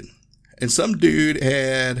market and some dude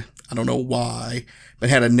had, I don't know why, but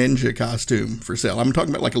had a ninja costume for sale. I'm talking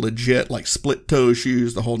about like a legit, like split toe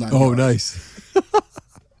shoes, the whole 9 yards. Oh, nice.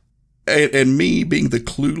 And me being the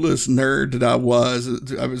clueless nerd that I was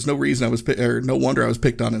no wonder I was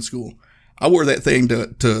picked on in school. I wore that thing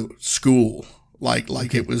to school.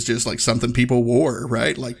 Like it was just like something people wore,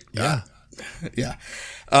 right? Like, yeah. Yeah.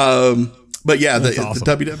 But yeah, the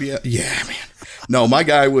WWF. Yeah, man. No, my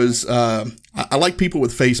guy was, I like people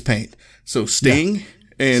with face paint. So Sting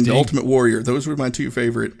and Ultimate Warrior. Those were my 2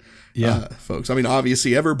 favorite folks. I mean,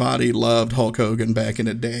 obviously everybody loved Hulk Hogan back in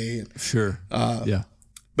the day. Sure.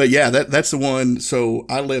 But yeah, that's the one. So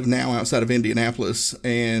I live now outside of Indianapolis,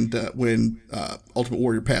 and when Ultimate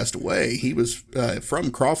Warrior passed away, he was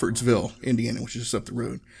from Crawfordsville, Indiana, which is just up the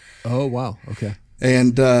road. Oh, wow. Okay.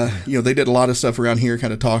 And, they did a lot of stuff around here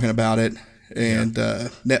kind of talking about it. And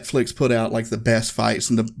Netflix put out like the best fights,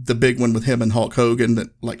 and the big one with him and Hulk Hogan that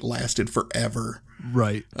like lasted forever.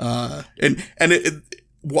 Right.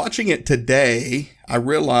 Watching it today, I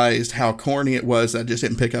realized how corny it was that I just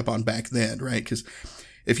didn't pick up on back then, right? Because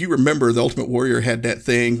if you remember, the Ultimate Warrior had that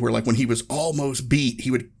thing where, like, when he was almost beat,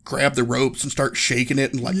 he would grab the ropes and start shaking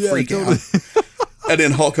it and, like, freak out. And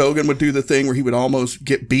then Hulk Hogan would do the thing where he would almost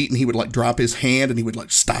get beat and he would, like, drop his hand and he would,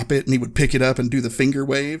 like, stop it and he would pick it up and do the finger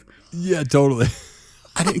wave. Yeah, totally.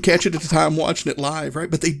 I didn't catch it at the time watching it live,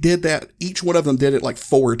 right? But they did that. Each one of them did it, like,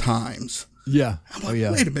 4 times. Yeah. I'm like,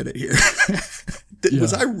 wait a minute here.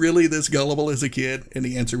 Was I really this gullible as a kid? And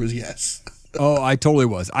the answer was yes. Oh, I totally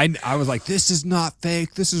was. I was like, this is not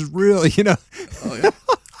fake. This is real, Oh, yeah.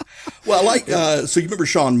 Well, like, so you remember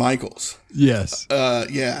Shawn Michaels? Yes.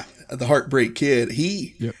 Yeah. The Heartbreak Kid.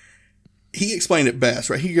 He explained it best,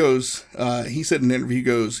 right? He goes, he said in an interview, he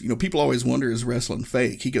goes, people always wonder, is wrestling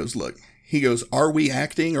fake? He goes, look, are we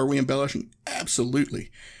acting? Are we embellishing?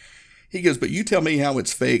 Absolutely. He goes, but you tell me how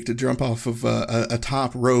it's fake to jump off of a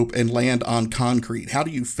top rope and land on concrete. How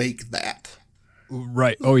do you fake that?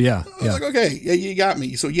 Right. Oh, yeah. I was like, okay, yeah, you got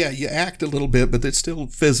me. So, yeah, you act a little bit, but it's still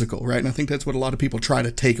physical, right? And I think that's what a lot of people try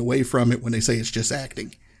to take away from it when they say it's just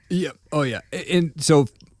acting. Yeah. Oh, yeah. And so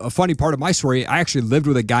a funny part of my story, I actually lived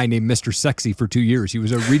with a guy named Mr. Sexy for 2 years. He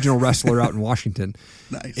was a regional wrestler out in Washington.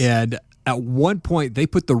 Nice. And at one point, they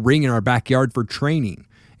put the ring in our backyard for training.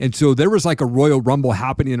 And so there was like a Royal Rumble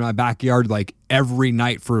happening in my backyard like every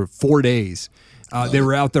night for 4 days. They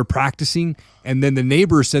were out there practicing, and then the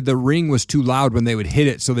neighbors said the ring was too loud when they would hit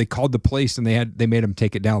it, so they called the police and they made them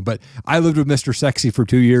take it down. But I lived with Mr. Sexy for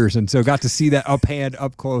 2 years, and so got to see that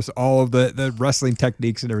up close, all of the wrestling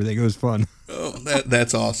techniques and everything. It was fun. Oh,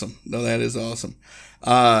 that's awesome. No, that is awesome.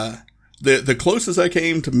 The closest I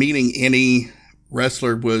came to meeting any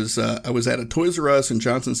wrestler was I was at a Toys R Us in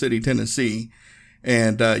Johnson City, Tennessee,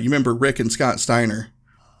 and you remember Rick and Scott Steiner?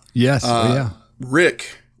 Yes. Yeah.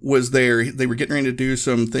 Rick was there. They were getting ready to do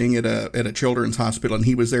something at a children's hospital, and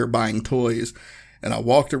he was there buying toys. And I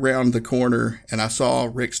walked around the corner, and I saw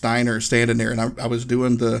Rick Steiner standing there, and I was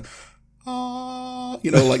doing the,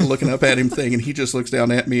 like looking up at him thing, and he just looks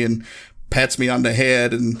down at me and pats me on the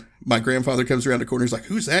head, and my grandfather comes around the corner. He's like,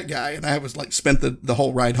 "Who's that guy?" And I was like, spent the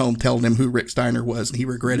whole ride home telling him who Rick Steiner was, and he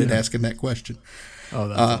regretted asking that question. Oh,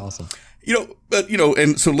 that's awesome.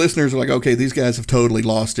 And so listeners are like, okay, these guys have totally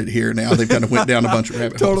lost it here now. They've kind of went down a bunch of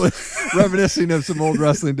rabbit holes. Totally reminiscing of some old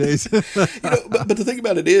wrestling days. But the thing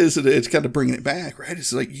about it is that it's kind of bringing it back, right?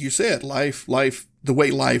 It's like you said, life the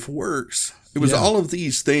way life works. It was all of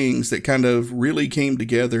these things that kind of really came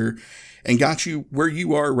together and got you where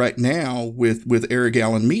you are right now with Erik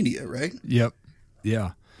Allen Media, right? Yep.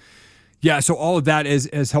 Yeah. Yeah. So all of that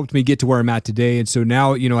has helped me get to where I'm at today. And so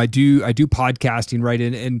now, I do podcasting, right?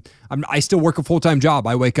 And I still work a full-time job.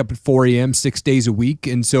 I wake up at 4 a.m., 6 days a week.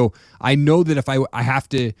 And so I know that if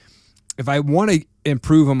I want to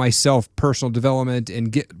improve on myself, personal development,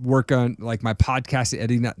 and work on like my podcast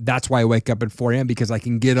editing, that's why I wake up at 4 a.m. because I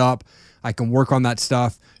can get up, I can work on that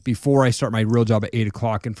stuff before I start my real job at 8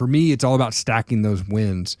 o'clock. And for me, it's all about stacking those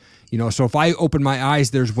wins. So if I open my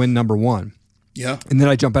eyes, there's win number one. Yeah. And then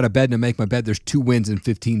I jump out of bed and I make my bed. There's 2 wins in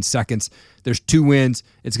 15 seconds. There's 2 wins.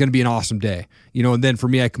 It's going to be an awesome day. And then for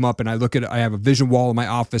me, I come up and I have a vision wall in my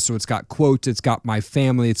office. So it's got quotes. It's got my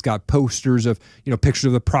family. It's got posters of, pictures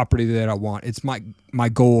of the property that I want. It's my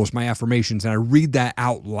goals, my affirmations. And I read that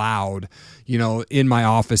out loud, in my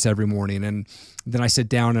office every morning. And then I sit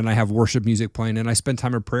down and I have worship music playing and I spend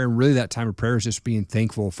time in prayer. And really that time of prayer is just being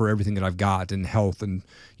thankful for everything that I've got and health and,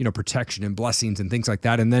 protection and blessings and things like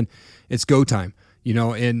that. And then it's go time,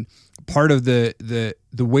 and part of the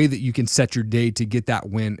way that you can set your day to get that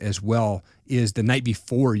win as well is the night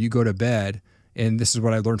before you go to bed. And this is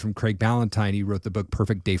what I learned from Craig Ballantyne. He wrote the book,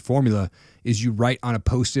 Perfect Day Formula, is you write on a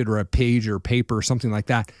Post-it or a page or paper or something like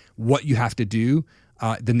that, what you have to do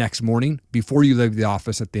the next morning before you leave the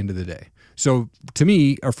office at the end of the day. So for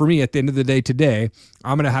me, at the end of the day today,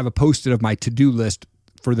 I'm going to have a Post-it of my to-do list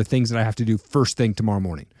for the things that I have to do first thing tomorrow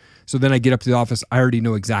morning. So then I get up to the office, I already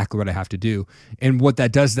know exactly what I have to do. And what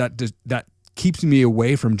that does, that keeps me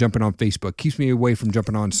away from jumping on Facebook, keeps me away from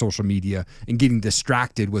jumping on social media and getting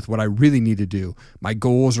distracted with what I really need to do. My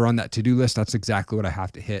goals are on that to-do list. That's exactly what I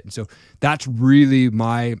have to hit. And so that's really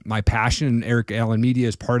my passion, and Erik Allen Media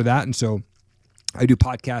is part of that. And so I do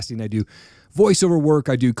podcasting, I do voiceover work,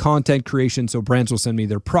 I do content creation. So brands will send me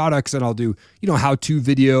their products and I'll do, how-to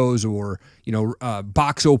videos or,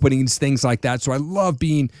 box openings, things like that. So I love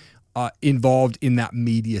being involved in that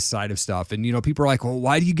media side of stuff. And, people are like, well,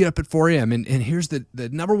 why do you get up at 4 a.m.? And here's the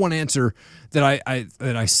number one answer that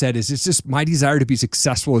I said is it's just my desire to be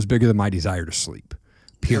successful is bigger than my desire to sleep,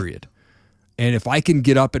 period. And if I can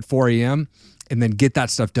get up at 4 a.m., and then get that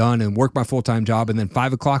stuff done and work my full-time job. And then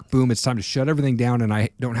 5 o'clock, boom, it's time to shut everything down and I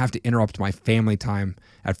don't have to interrupt my family time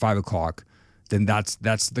at 5 o'clock. Then that's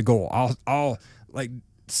the goal. I'll like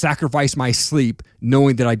sacrifice my sleep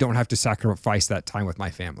knowing that I don't have to sacrifice that time with my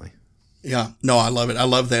family. Yeah, no, I love it. I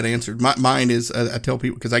love that answer. Mine is, I tell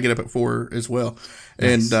people, because I get up at 4 as well.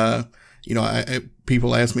 Nice. And,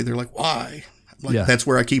 people ask me, they're like, why? That's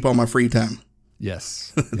where I keep all my free time.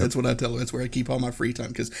 Yes. That's what I tell them. That's where I keep all my free time.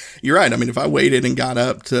 Because you're right. I mean, if I waited and got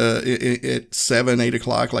up at 7, 8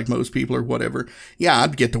 o'clock, like most people or whatever, yeah,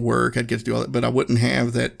 I'd get to work. I'd get to do all that. But I wouldn't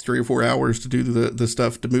have that 3 or 4 hours to do the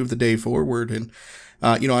stuff to move the day forward. And,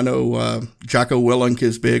 I know Jocko Willink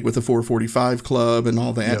is big with the 445 Club and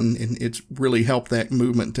all that. Yep. And it's really helped that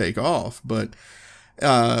movement take off. But,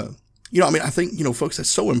 I think, folks, that's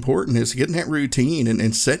so important is getting that routine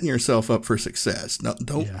and setting yourself up for success. No,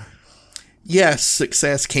 don't. Yeah. Yes,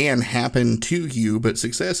 success can happen to you, but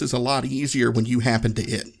success is a lot easier when you happen to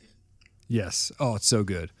it. Yes. Oh, it's so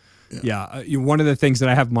good. Yeah. One of the things that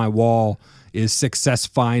I have on my wall is success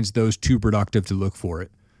finds those too productive to look for it.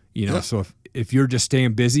 So if you're just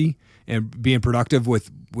staying busy and being productive with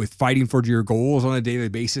fighting for your goals on a daily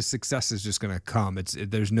basis, success is just going to come.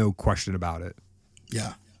 There's no question about it.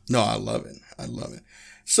 Yeah. No, I love it. I love it.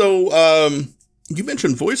 So you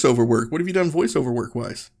mentioned voiceover work. What have you done voiceover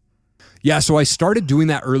work-wise? Yeah, so I started doing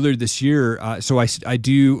that earlier this year. So I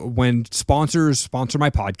do, when sponsors sponsor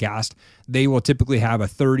my podcast, they will typically have a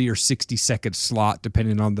 30 or 60 second slot,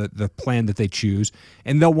 depending on the plan that they choose,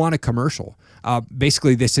 and they'll want a commercial.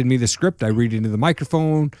 Basically, they send me the script, I read it into the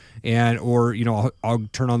microphone, or I'll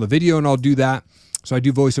turn on the video and I'll do that. So I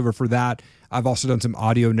do voiceover for that. I've also done some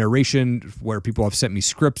audio narration where people have sent me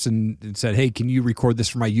scripts and said, hey, can you record this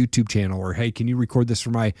for my YouTube channel? Or, hey, can you record this for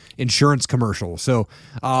my insurance commercial? So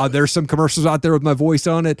there's some commercials out there with my voice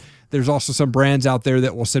on it. There's also some brands out there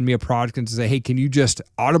that will send me a product and say, hey, can you just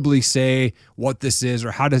audibly say what this is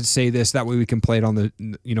or how to say this? That way we can play it on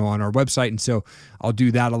on our website. And so I'll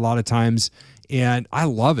do that a lot of times. And I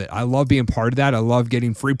love it. I love being part of that. I love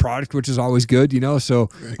getting free product, which is always good, So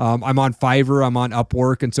I'm on Fiverr, I'm on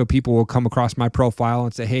Upwork, and so people will come across my profile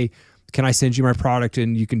and say, "Hey, can I send you my product?"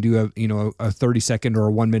 And you can do a 30-second or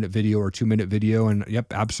a 1-minute video or 2-minute video. And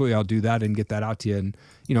yep, absolutely, I'll do that and get that out to you. And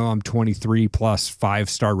I'm 23 plus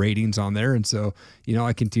 5-star ratings on there, and so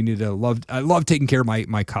I continue to love. I love taking care of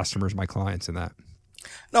my customers, my clients, and that.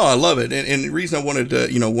 No, I love it. And the reason I wanted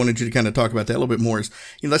you to kind of talk about that a little bit more is,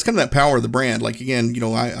 that's kind of that power of the brand. Like, again,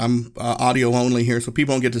 I'm audio only here, so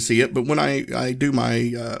people don't get to see it. But when I do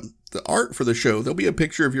my, the art for the show, there'll be a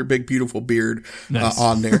picture of your big, beautiful beard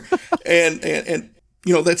on there. and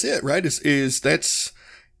that's it, right? That's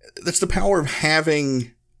the power of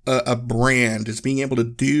having a brand, is being able to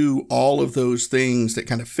do all of those things that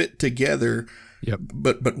kind of fit together,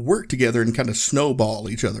 but work together and kind of snowball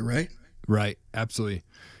each other, right? Right. Absolutely.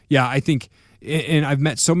 Yeah, I think, and I've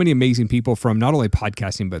met so many amazing people from not only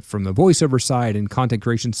podcasting, but from the voiceover side and content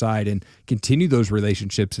creation side, and continue those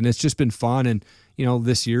relationships. And it's just been fun. And,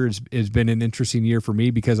 this year has been an interesting year for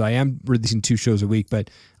me because I am releasing 2 shows a week,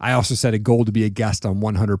 but I also set a goal to be a guest on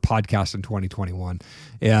 100 podcasts in 2021.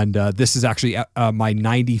 And this is actually my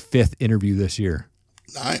 95th interview this year.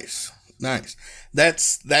 Nice.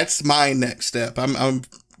 That's my next step. I'm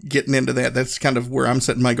getting into that. That's kind of where I'm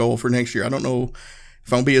setting my goal for next year. I don't know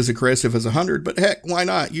if I'll be as aggressive as 100, but heck, why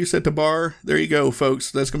not? You set the bar. There you go, folks.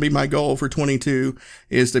 That's going to be my goal for 22,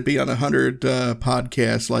 is to be on 100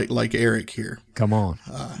 podcasts like Erik here. Come on.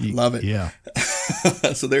 Love it. Yeah.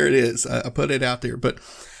 So there it is. I put it out there. But,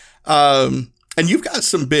 and you've got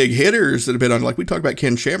some big hitters that have been on, like we talked about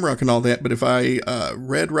Ken Shamrock and all that, but if I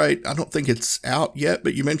read right, I don't think it's out yet,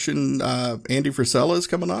 but you mentioned Andy Frisella is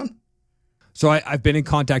coming on. So I've been in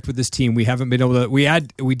contact with this team. We haven't been able to.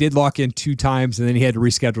 We did lock in 2 times, and then he had to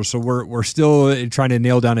reschedule. So we're still trying to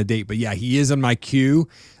nail down a date. But yeah, he is on my queue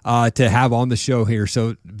to have on the show here.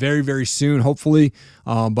 So very, very soon, hopefully.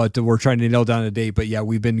 But we're trying to nail down a date. But yeah,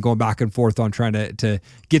 we've been going back and forth on trying to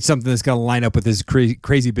get something that's going to line up with his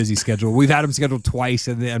crazy busy schedule. We've had him scheduled twice,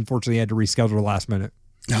 and then unfortunately had to reschedule last minute.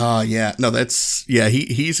 Oh yeah, no,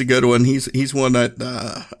 he's a good one. He's one that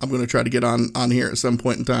I'm going to try to get on here at some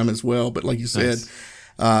point in time as well. But like you said,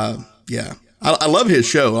 nice. I love his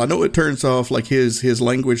show. I know it turns off, like his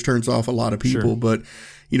language turns off a lot of people, sure. But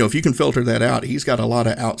if you can filter that out, he's got a lot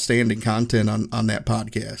of outstanding content on that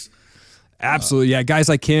podcast. Absolutely, yeah. Guys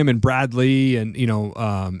like him and Bradley and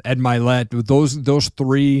Ed Milet, those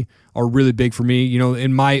 3 are really big for me.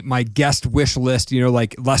 In my guest wish list,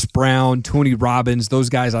 like Les Brown, Tony Robbins, those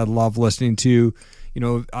guys I love listening to.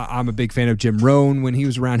 I'm a big fan of Jim Rohn when he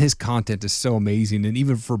was around. His content is so amazing, and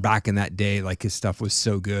even for back in that day, like his stuff was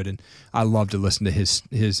so good, and I love to listen to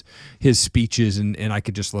his speeches, and I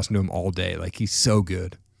could just listen to him all day. Like he's so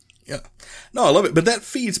good. Yeah, no, I love it. But that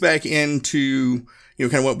feeds back into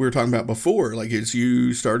kind of what we were talking about before, like as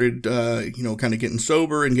you started, kind of getting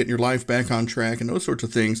sober and getting your life back on track and those sorts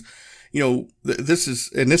of things. This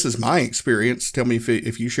is my experience. Tell me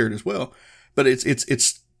if you share it as well. But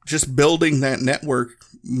it's just building that network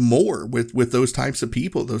more with those types of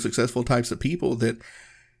people, those successful types of people that,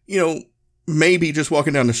 maybe just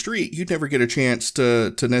walking down the street, you'd never get a chance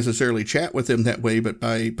to necessarily chat with them that way. But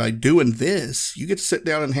by doing this, you get to sit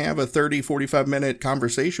down and have a 30, 45-minute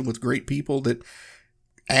conversation with great people that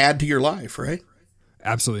add to your life, right?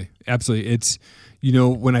 Absolutely. It's,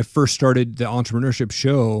 when I first started the entrepreneurship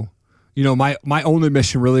show, my only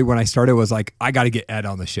mission really when I started was like, I got to get Ed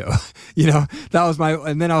on the show. That was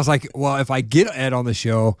and then I was like, well, if I get Ed on the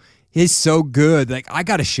show, he's so good. Like I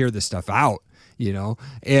got to share this stuff out,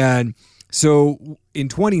 and so in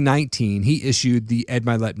 2019, he issued the Ed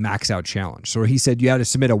Milet Max Out Challenge. So he said you had to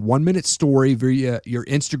submit a 1-minute story via your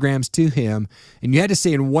Instagrams to him, and you had to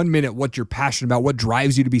say in 1 minute what you're passionate about, what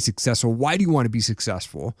drives you to be successful, why do you want to be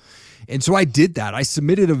successful? And so I did that. I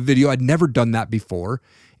submitted a video. I'd never done that before.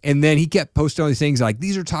 And then he kept posting all these things like,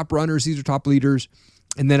 these are top runners, these are top leaders.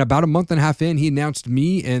 And then about a month and a half in, he announced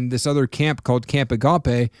me and this other camp called Camp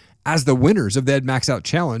Agape as the winners of the Ed Max Out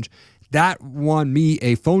Challenge. That won me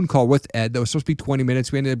a phone call with Ed that was supposed to be 20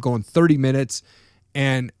 minutes. We ended up going 30 minutes,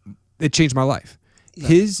 and it changed my life. No.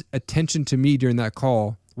 His attention to me during that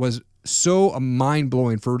call was so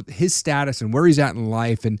mind-blowing for his status and where he's at in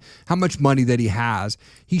life and how much money that he has.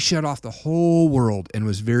 He shut off the whole world and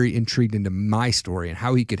was very intrigued into my story and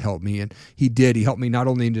how he could help me. And he did. He helped me not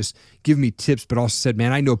only in just give me tips, but also said,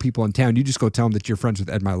 man, I know people in town. You just go tell them that you're friends with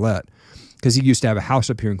Ed Milet, because he used to have a house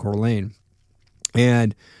up here in Coeur d'Alene.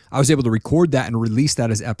 And I was able to record that and release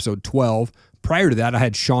that as episode 12. Prior to that, I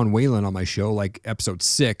had Sean Whalen on my show, like episode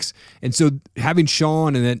 6. And so having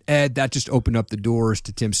Sean and then Ed, that just opened up the doors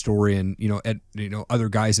to Tim's story and, Ed, other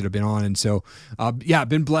guys that have been on. And so, I've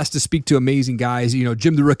been blessed to speak to amazing guys.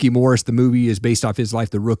 Jim the Rookie Morris, the movie is based off his life,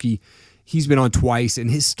 The Rookie. He's been on twice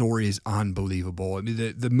and his story is unbelievable. I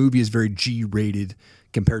mean, the movie is very G-rated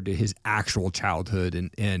compared to his actual childhood.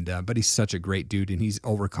 But he's such a great dude and he's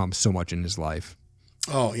overcome so much in his life.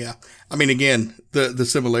 Oh yeah. I mean, again, the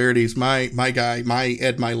similarities. My guy, my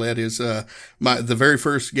Ed Milet is the very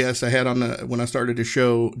first guest I had on when I started the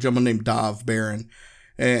show, a gentleman named Dov Barron.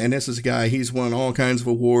 And this is a guy, he's won all kinds of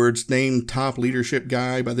awards, named top leadership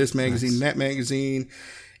guy by this magazine, that magazine.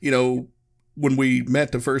 You know, when we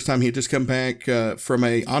met the first time, he had just come back from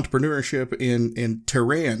a entrepreneurship in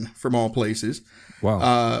Tehran, from all places.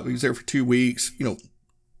 Wow. He was there for 2 weeks, you know.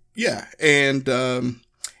 Yeah. And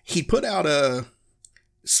he put out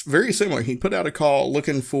very similar. He put out a call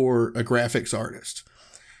looking for a graphics artist.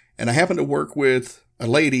 And I happened to work with a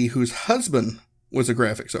lady whose husband was a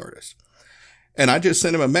graphics artist. And I just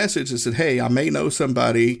sent him a message that said, hey, I may know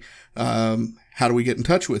somebody. How do we get in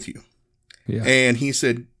touch with you? Yeah. And he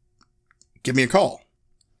said, give me a call.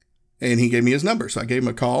 And he gave me his number. So I gave him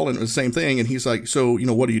a call, and it was the same thing. And he's like, so, you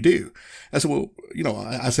know, what do you do? I said, well, you know,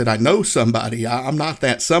 I said, I know somebody. I'm not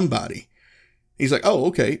that somebody. He's like, oh,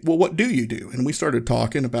 okay. Well, what do you do? And we started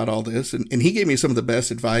talking about all this, and he gave me some of the best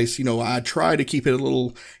advice. You know, I try to keep it a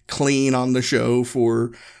little clean on the show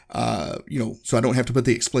for, you know, so I don't have to put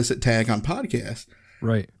the explicit tag on podcast.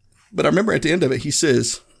 Right. But I remember at the end of it, he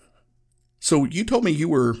says, so you told me you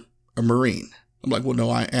were a Marine. I'm like, well, no,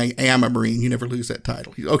 I am a Marine. You never lose that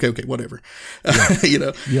title. He's, okay, whatever. Yeah. You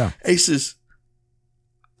know? Yeah. He says,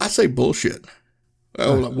 I say bullshit.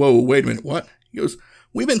 Oh, like, whoa, wait a minute. What? He goes,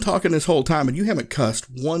 we've been talking this whole time and you haven't cussed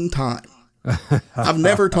one time. I've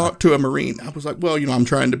never talked to a Marine. I was like, well, you know, I'm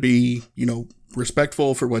trying to be, you know,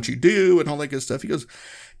 respectful for what you do and all that good stuff. He goes,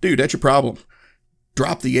 dude, that's your problem.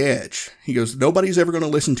 Drop the edge. He goes, nobody's ever going to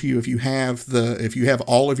listen to you if you have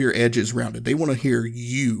all of your edges rounded. They want to hear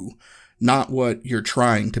you, not what you're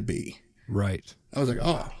trying to be. Right. I was like,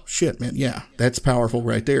 oh shit, man. Yeah, that's powerful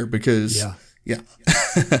right there because yeah.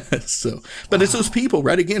 So, but It's those people,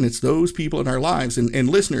 right? Again, it's those people in our lives and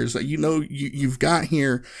listeners that, you know, you've got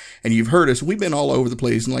here and you've heard us. We've been all over the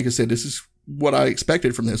place. And like I said, this is what I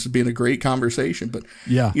expected from this, being a great conversation. But,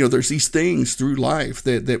 you know, there's these things through life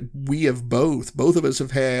that we have both of us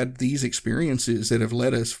have had these experiences that have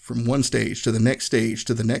led us from one stage to the next stage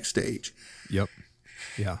to the next stage. Yep.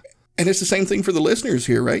 Yeah. And it's the same thing for the listeners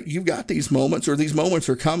here, right? You've got these moments, or these moments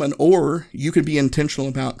are coming, or you can be intentional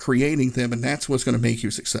about creating them, and that's what's going to make you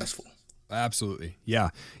successful. Absolutely. Yeah.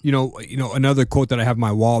 You know, another quote that I have on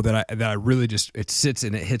my wall that I really just, it sits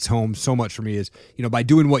and it hits home so much for me is, you know, by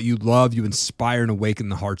doing what you love, you inspire and awaken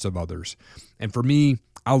the hearts of others. And for me,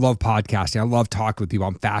 I love podcasting. I love talking with people.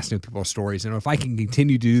 I'm fascinated with people's stories. And if I can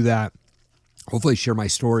continue to do that, hopefully share my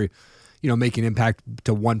story, you know, make an impact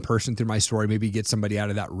to one person through my story, maybe get somebody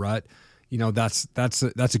out of that rut, you know, that's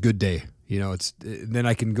a good day. You know, then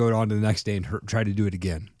I can go on to the next day and try to do it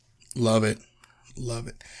again. Love it. Love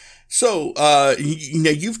it. So, you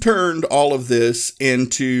know, you've turned all of this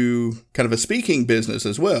into kind of a speaking business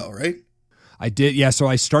as well, right? I did. Yeah. So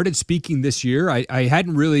I started speaking this year. I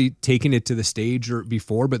hadn't really taken it to the stage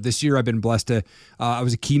before, but this year I've been blessed to, I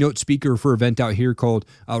was a keynote speaker for an event out here called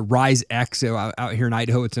Rise X out here in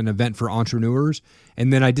Idaho. It's an event for entrepreneurs.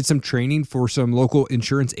 And then I did some training for some local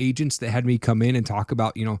insurance agents that had me come in and talk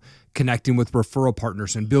about, you know, connecting with referral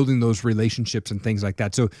partners and building those relationships and things like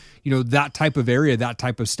that. So, you know, that type of area, that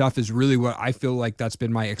type of stuff is really what I feel like that's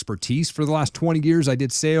been my expertise for the last 20 years. I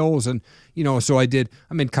did sales and, you know, so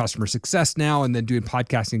I'm in customer success now and then doing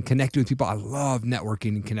podcasting, connecting with people. I love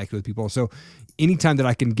networking and connecting with people. So anytime that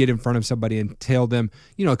I can get in front of somebody and tell them,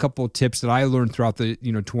 you know, a couple of tips that I learned throughout the,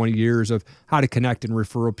 you know, 20 years of how to connect and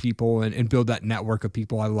refer people and build that network of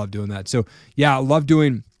people, I love doing that. So yeah, I love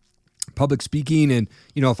doing public speaking, and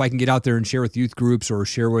you know, if I can get out there and share with youth groups or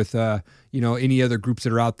share with you know, any other groups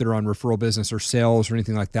that are out there on referral business or sales or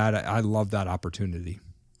anything like that, I love that opportunity.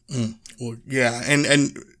 Well, yeah,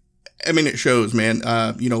 and I mean, it shows, man.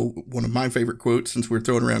 You know, one of my favorite quotes, since we're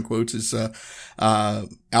throwing around quotes, is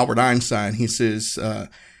Albert Einstein. He says,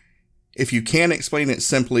 "If you can't explain it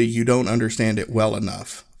simply, you don't understand it well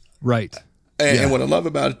enough." Right. And what I love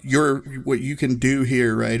about what you can do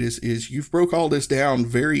here, right, is you've broke all this down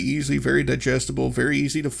very easily, very digestible, very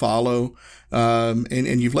easy to follow,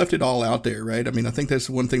 and you've left it all out there, right? I mean, I think that's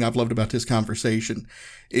the one thing I've loved about this conversation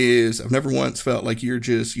is I've never once felt like you're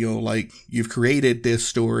just, you know, like you've created this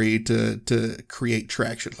story to create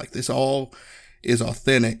traction. Like this all is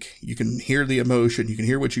authentic. You can hear the emotion, you can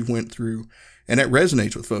hear what you've went through, and that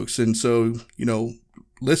resonates with folks. And so, you know,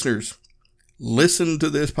 listeners, listen to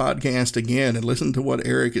this podcast again and listen to what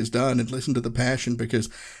Erik has done and listen to the passion, because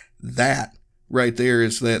that right there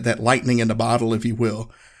is that lightning in the bottle, if you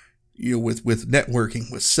will. with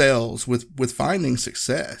networking, with sales, with finding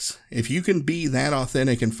success. If you can be that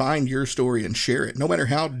authentic and find your story and share it, no matter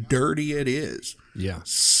how dirty it is,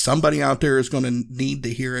 somebody out there is going to need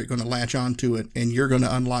to hear it, going to latch onto it, and you're going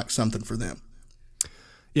to unlock something for them.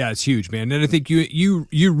 Yeah, it's huge, man. And I think you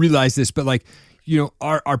realize this, but like,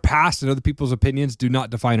 our past and other people's opinions do not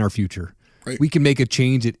define our future. Right. We can make a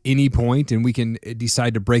change at any point, and we can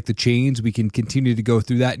decide to break the chains. We can continue to go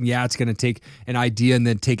through that. And it's going to take an idea and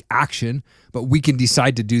then take action, but we can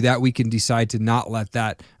decide to do that. We can decide to not let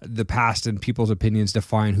the past and people's opinions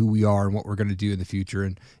define who we are and what we're going to do in the future.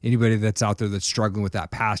 And anybody that's out there that's struggling with that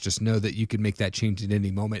past, just know that you can make that change at any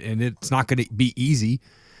moment. And it's not going to be easy,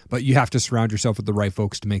 but you have to surround yourself with the right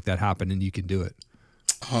folks to make that happen, and you can do it.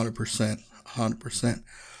 100%.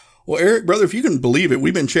 Well, Erik, brother, if you can believe it,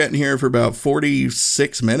 we've been chatting here for about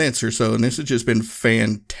 46 minutes or so, and this has just been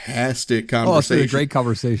fantastic conversation. Oh, it's been a great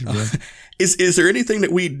conversation, man. Is there anything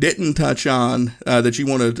that we didn't touch on that you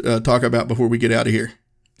want to talk about before we get out of here?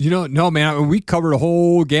 No, man. I mean, we covered a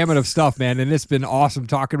whole gamut of stuff, man, and it's been awesome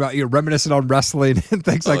talking about, reminiscing on wrestling and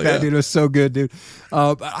things like that, dude. It was so good, dude.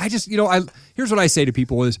 But I just, here's what I say to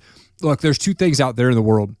people is, look, there's two things out there in the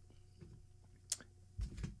world.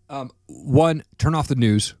 One, turn off the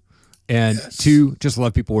news. And two, just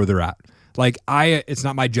love people where they're at. Like it's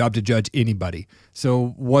not my job to judge anybody.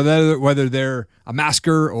 So whether they're a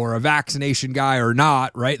masker or a vaccination guy or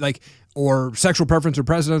not, right? Like, or sexual preference or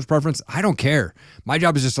president's preference, I don't care. My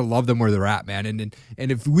job is just to love them where they're at, man. And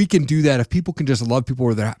if we can do that, if people can just love people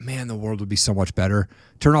where they're at, man, the world would be so much better.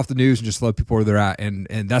 Turn off the news and just love people where they're at.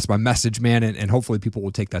 And that's my message, man. And hopefully people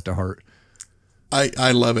will take that to heart.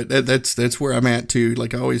 I love it. That's where I'm at too.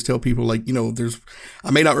 Like I always tell people, like,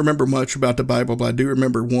 I may not remember much about the Bible, but I do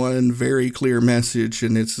remember one very clear message,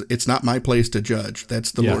 and it's not my place to judge.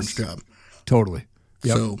 That's the Lord's job. Totally.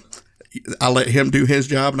 Yep. So I'll let him do his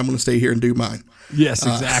job, and I'm going to stay here and do mine. Yes,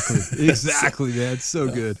 exactly. Exactly, man. It's so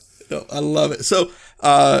good. I love it. So,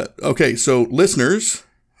 okay. So listeners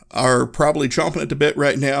are probably chomping at the bit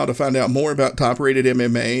right now to find out more about Top Rated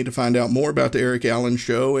MMA, to find out more about the Erik Allen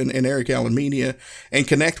Show and Erik Allen Media, and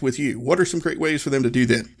connect with you. What are some great ways for them to do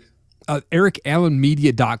that?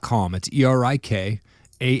 ErikAllenMedia.com. It's ErikAllen.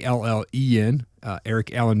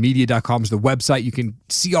 ErikAllenMedia.com is the website. You can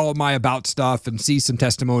see all of my about stuff and see some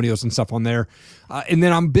testimonials and stuff on there. And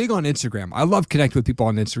then I'm big on Instagram. I love connecting with people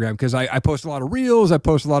on Instagram because I post a lot of reels. I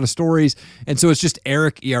post a lot of stories. And so it's just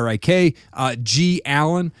Erik, E-R-I-K. G.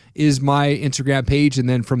 Allen is my Instagram page. And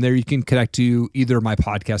then from there, you can connect to either of my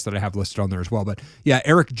podcasts that I have listed on there as well. But yeah,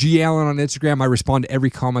 Erik G. Allen on Instagram. I respond to every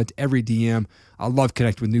comment, every DM. I love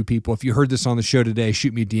connecting with new people. If you heard this on the show today,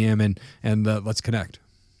 shoot me a DM and let's connect.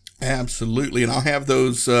 Absolutely. And I'll have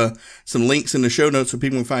those, some links in the show notes so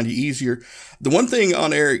people can find you easier. The one thing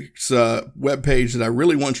on Erik's webpage that I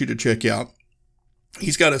really want you to check out,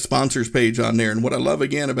 he's got a sponsors page on there. And what I love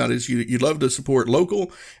again about it is you love to support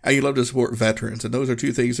local and you love to support veterans. And those are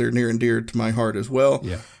two things that are near and dear to my heart as well.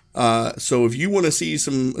 Yeah. So if you want to see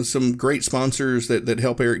some great sponsors that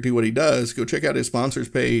help Erik do what he does, go check out his sponsors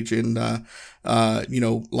page. And,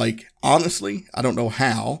 like honestly, I don't know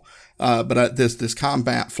how, but this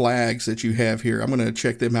combat flags that you have here, I'm going to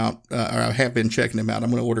check them out. Or I have been checking them out.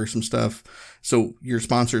 I'm going to order some stuff. So your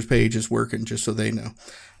sponsors page is working, just so they know.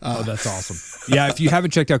 Oh, that's awesome. Yeah. If you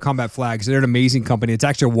haven't checked out Combat Flags, they're an amazing company. It's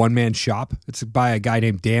actually a one-man shop. It's by a guy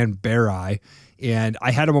named Dan Barry. And I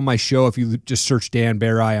had him on my show. If you just search Dan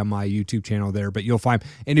Barry on my YouTube channel there, but you'll find,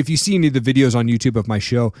 and if you see any of the videos on YouTube of my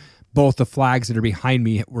show, both the flags that are behind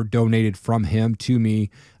me were donated from him to me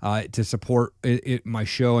to support my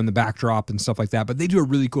show and the backdrop and stuff like that. But they do a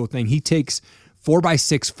really cool thing. He takes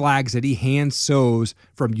 4x6 flags that he hand sews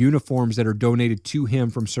from uniforms that are donated to him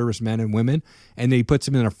from servicemen and women, and then he puts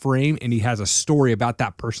them in a frame, and he has a story about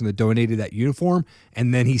that person that donated that uniform,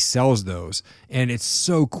 and then he sells those. And it's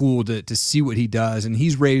so cool to see what he does. And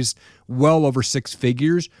he's raised well over 6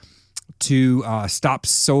 figures to Stop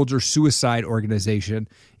Soldier Suicide organization,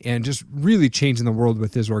 and just really changing the world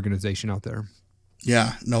with his organization out there.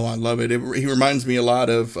 Yeah, no, I love it. He reminds me a lot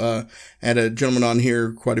of, I had a gentleman on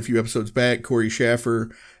here quite a few episodes back, Corey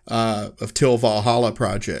Schaffer, of Till Valhalla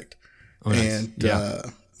Project. Oh, nice.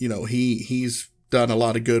 And, he's done a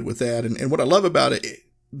lot of good with that. And what I love about it,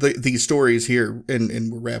 these stories here,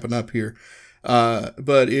 and we're wrapping up here,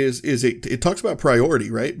 but it talks about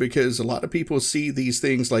priority, right? Because a lot of people see these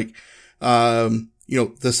things like,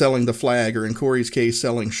 the selling the flag, or in Corey's case,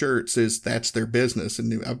 selling shirts, that's their business.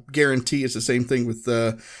 And I guarantee it's the same thing with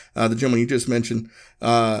the gentleman you just mentioned.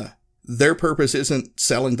 Their purpose isn't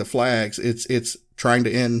selling the flags. It's trying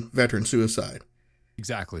to end veteran suicide.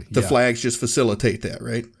 Exactly. The flags just facilitate that,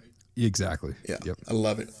 right? Exactly. Yeah. Yep. I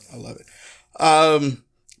love it.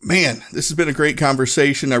 Man, this has been a great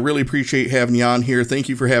conversation. I really appreciate having you on here. Thank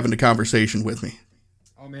you for having the conversation with me.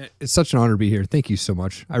 Oh man, it's such an honor to be here. Thank you so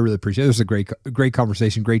much. I really appreciate it. It was a great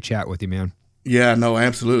conversation, great chat with you, man. Yeah, no,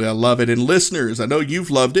 absolutely. I love it. And listeners, I know you've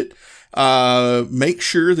loved it. Make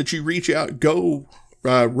sure that you reach out, go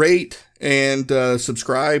rate and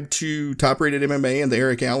subscribe to Top Rated MMA and the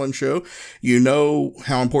Erik Allen Show. You know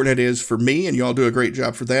how important it is for me, and you all do a great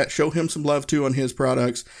job for that. Show him some love too on his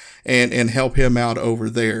products and help him out over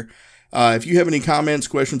there. If you have any comments,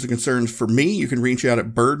 questions, or concerns for me, you can reach out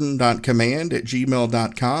at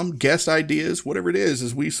burden.command@gmail.com. Guest ideas, whatever it is,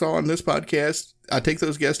 as we saw on this podcast, I take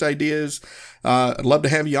those guest ideas. I'd love to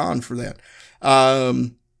have you on for that.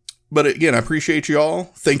 But again, I appreciate you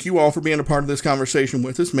all. Thank you all for being a part of this conversation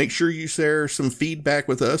with us. Make sure you share some feedback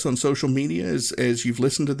with us on social media as you've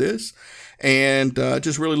listened to this. And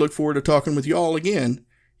just really look forward to talking with you all again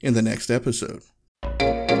in the next episode.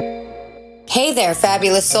 Hey there,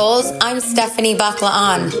 fabulous souls. I'm Stephanie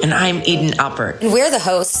Baklaan. And I'm Eden Alpert. And we're the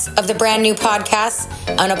hosts of the brand new podcast,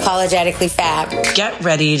 Unapologetically Fab. Get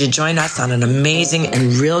ready to join us on an amazing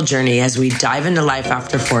and real journey as we dive into life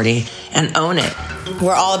after 40 and own it.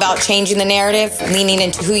 We're all about changing the narrative, leaning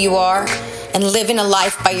into who you are, and living a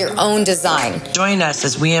life by your own design. Join us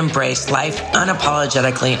as we embrace life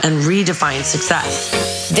unapologetically and redefine success.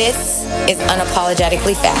 This is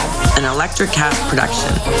Unapologetically Fab, an Electric Cast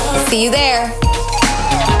production. See you there.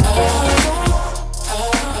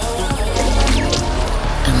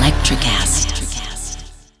 Electricast.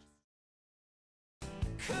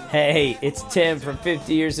 Hey, it's Tim from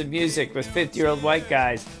 50 Years of Music with 50-Year-Old White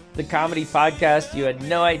Guys, the comedy podcast you had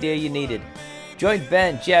no idea you needed. Join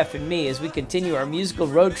Ben, Jeff, and me as we continue our musical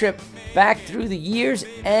road trip back through the years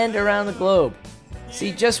and around the globe.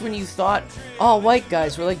 See, just when you thought all white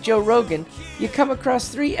guys were like Joe Rogan, you come across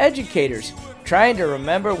 3 educators trying to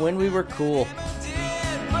remember when we were cool.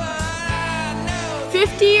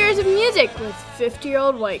 50 Years of Music with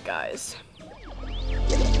 50-Year-Old White Guys.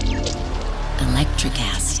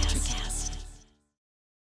 Electricast.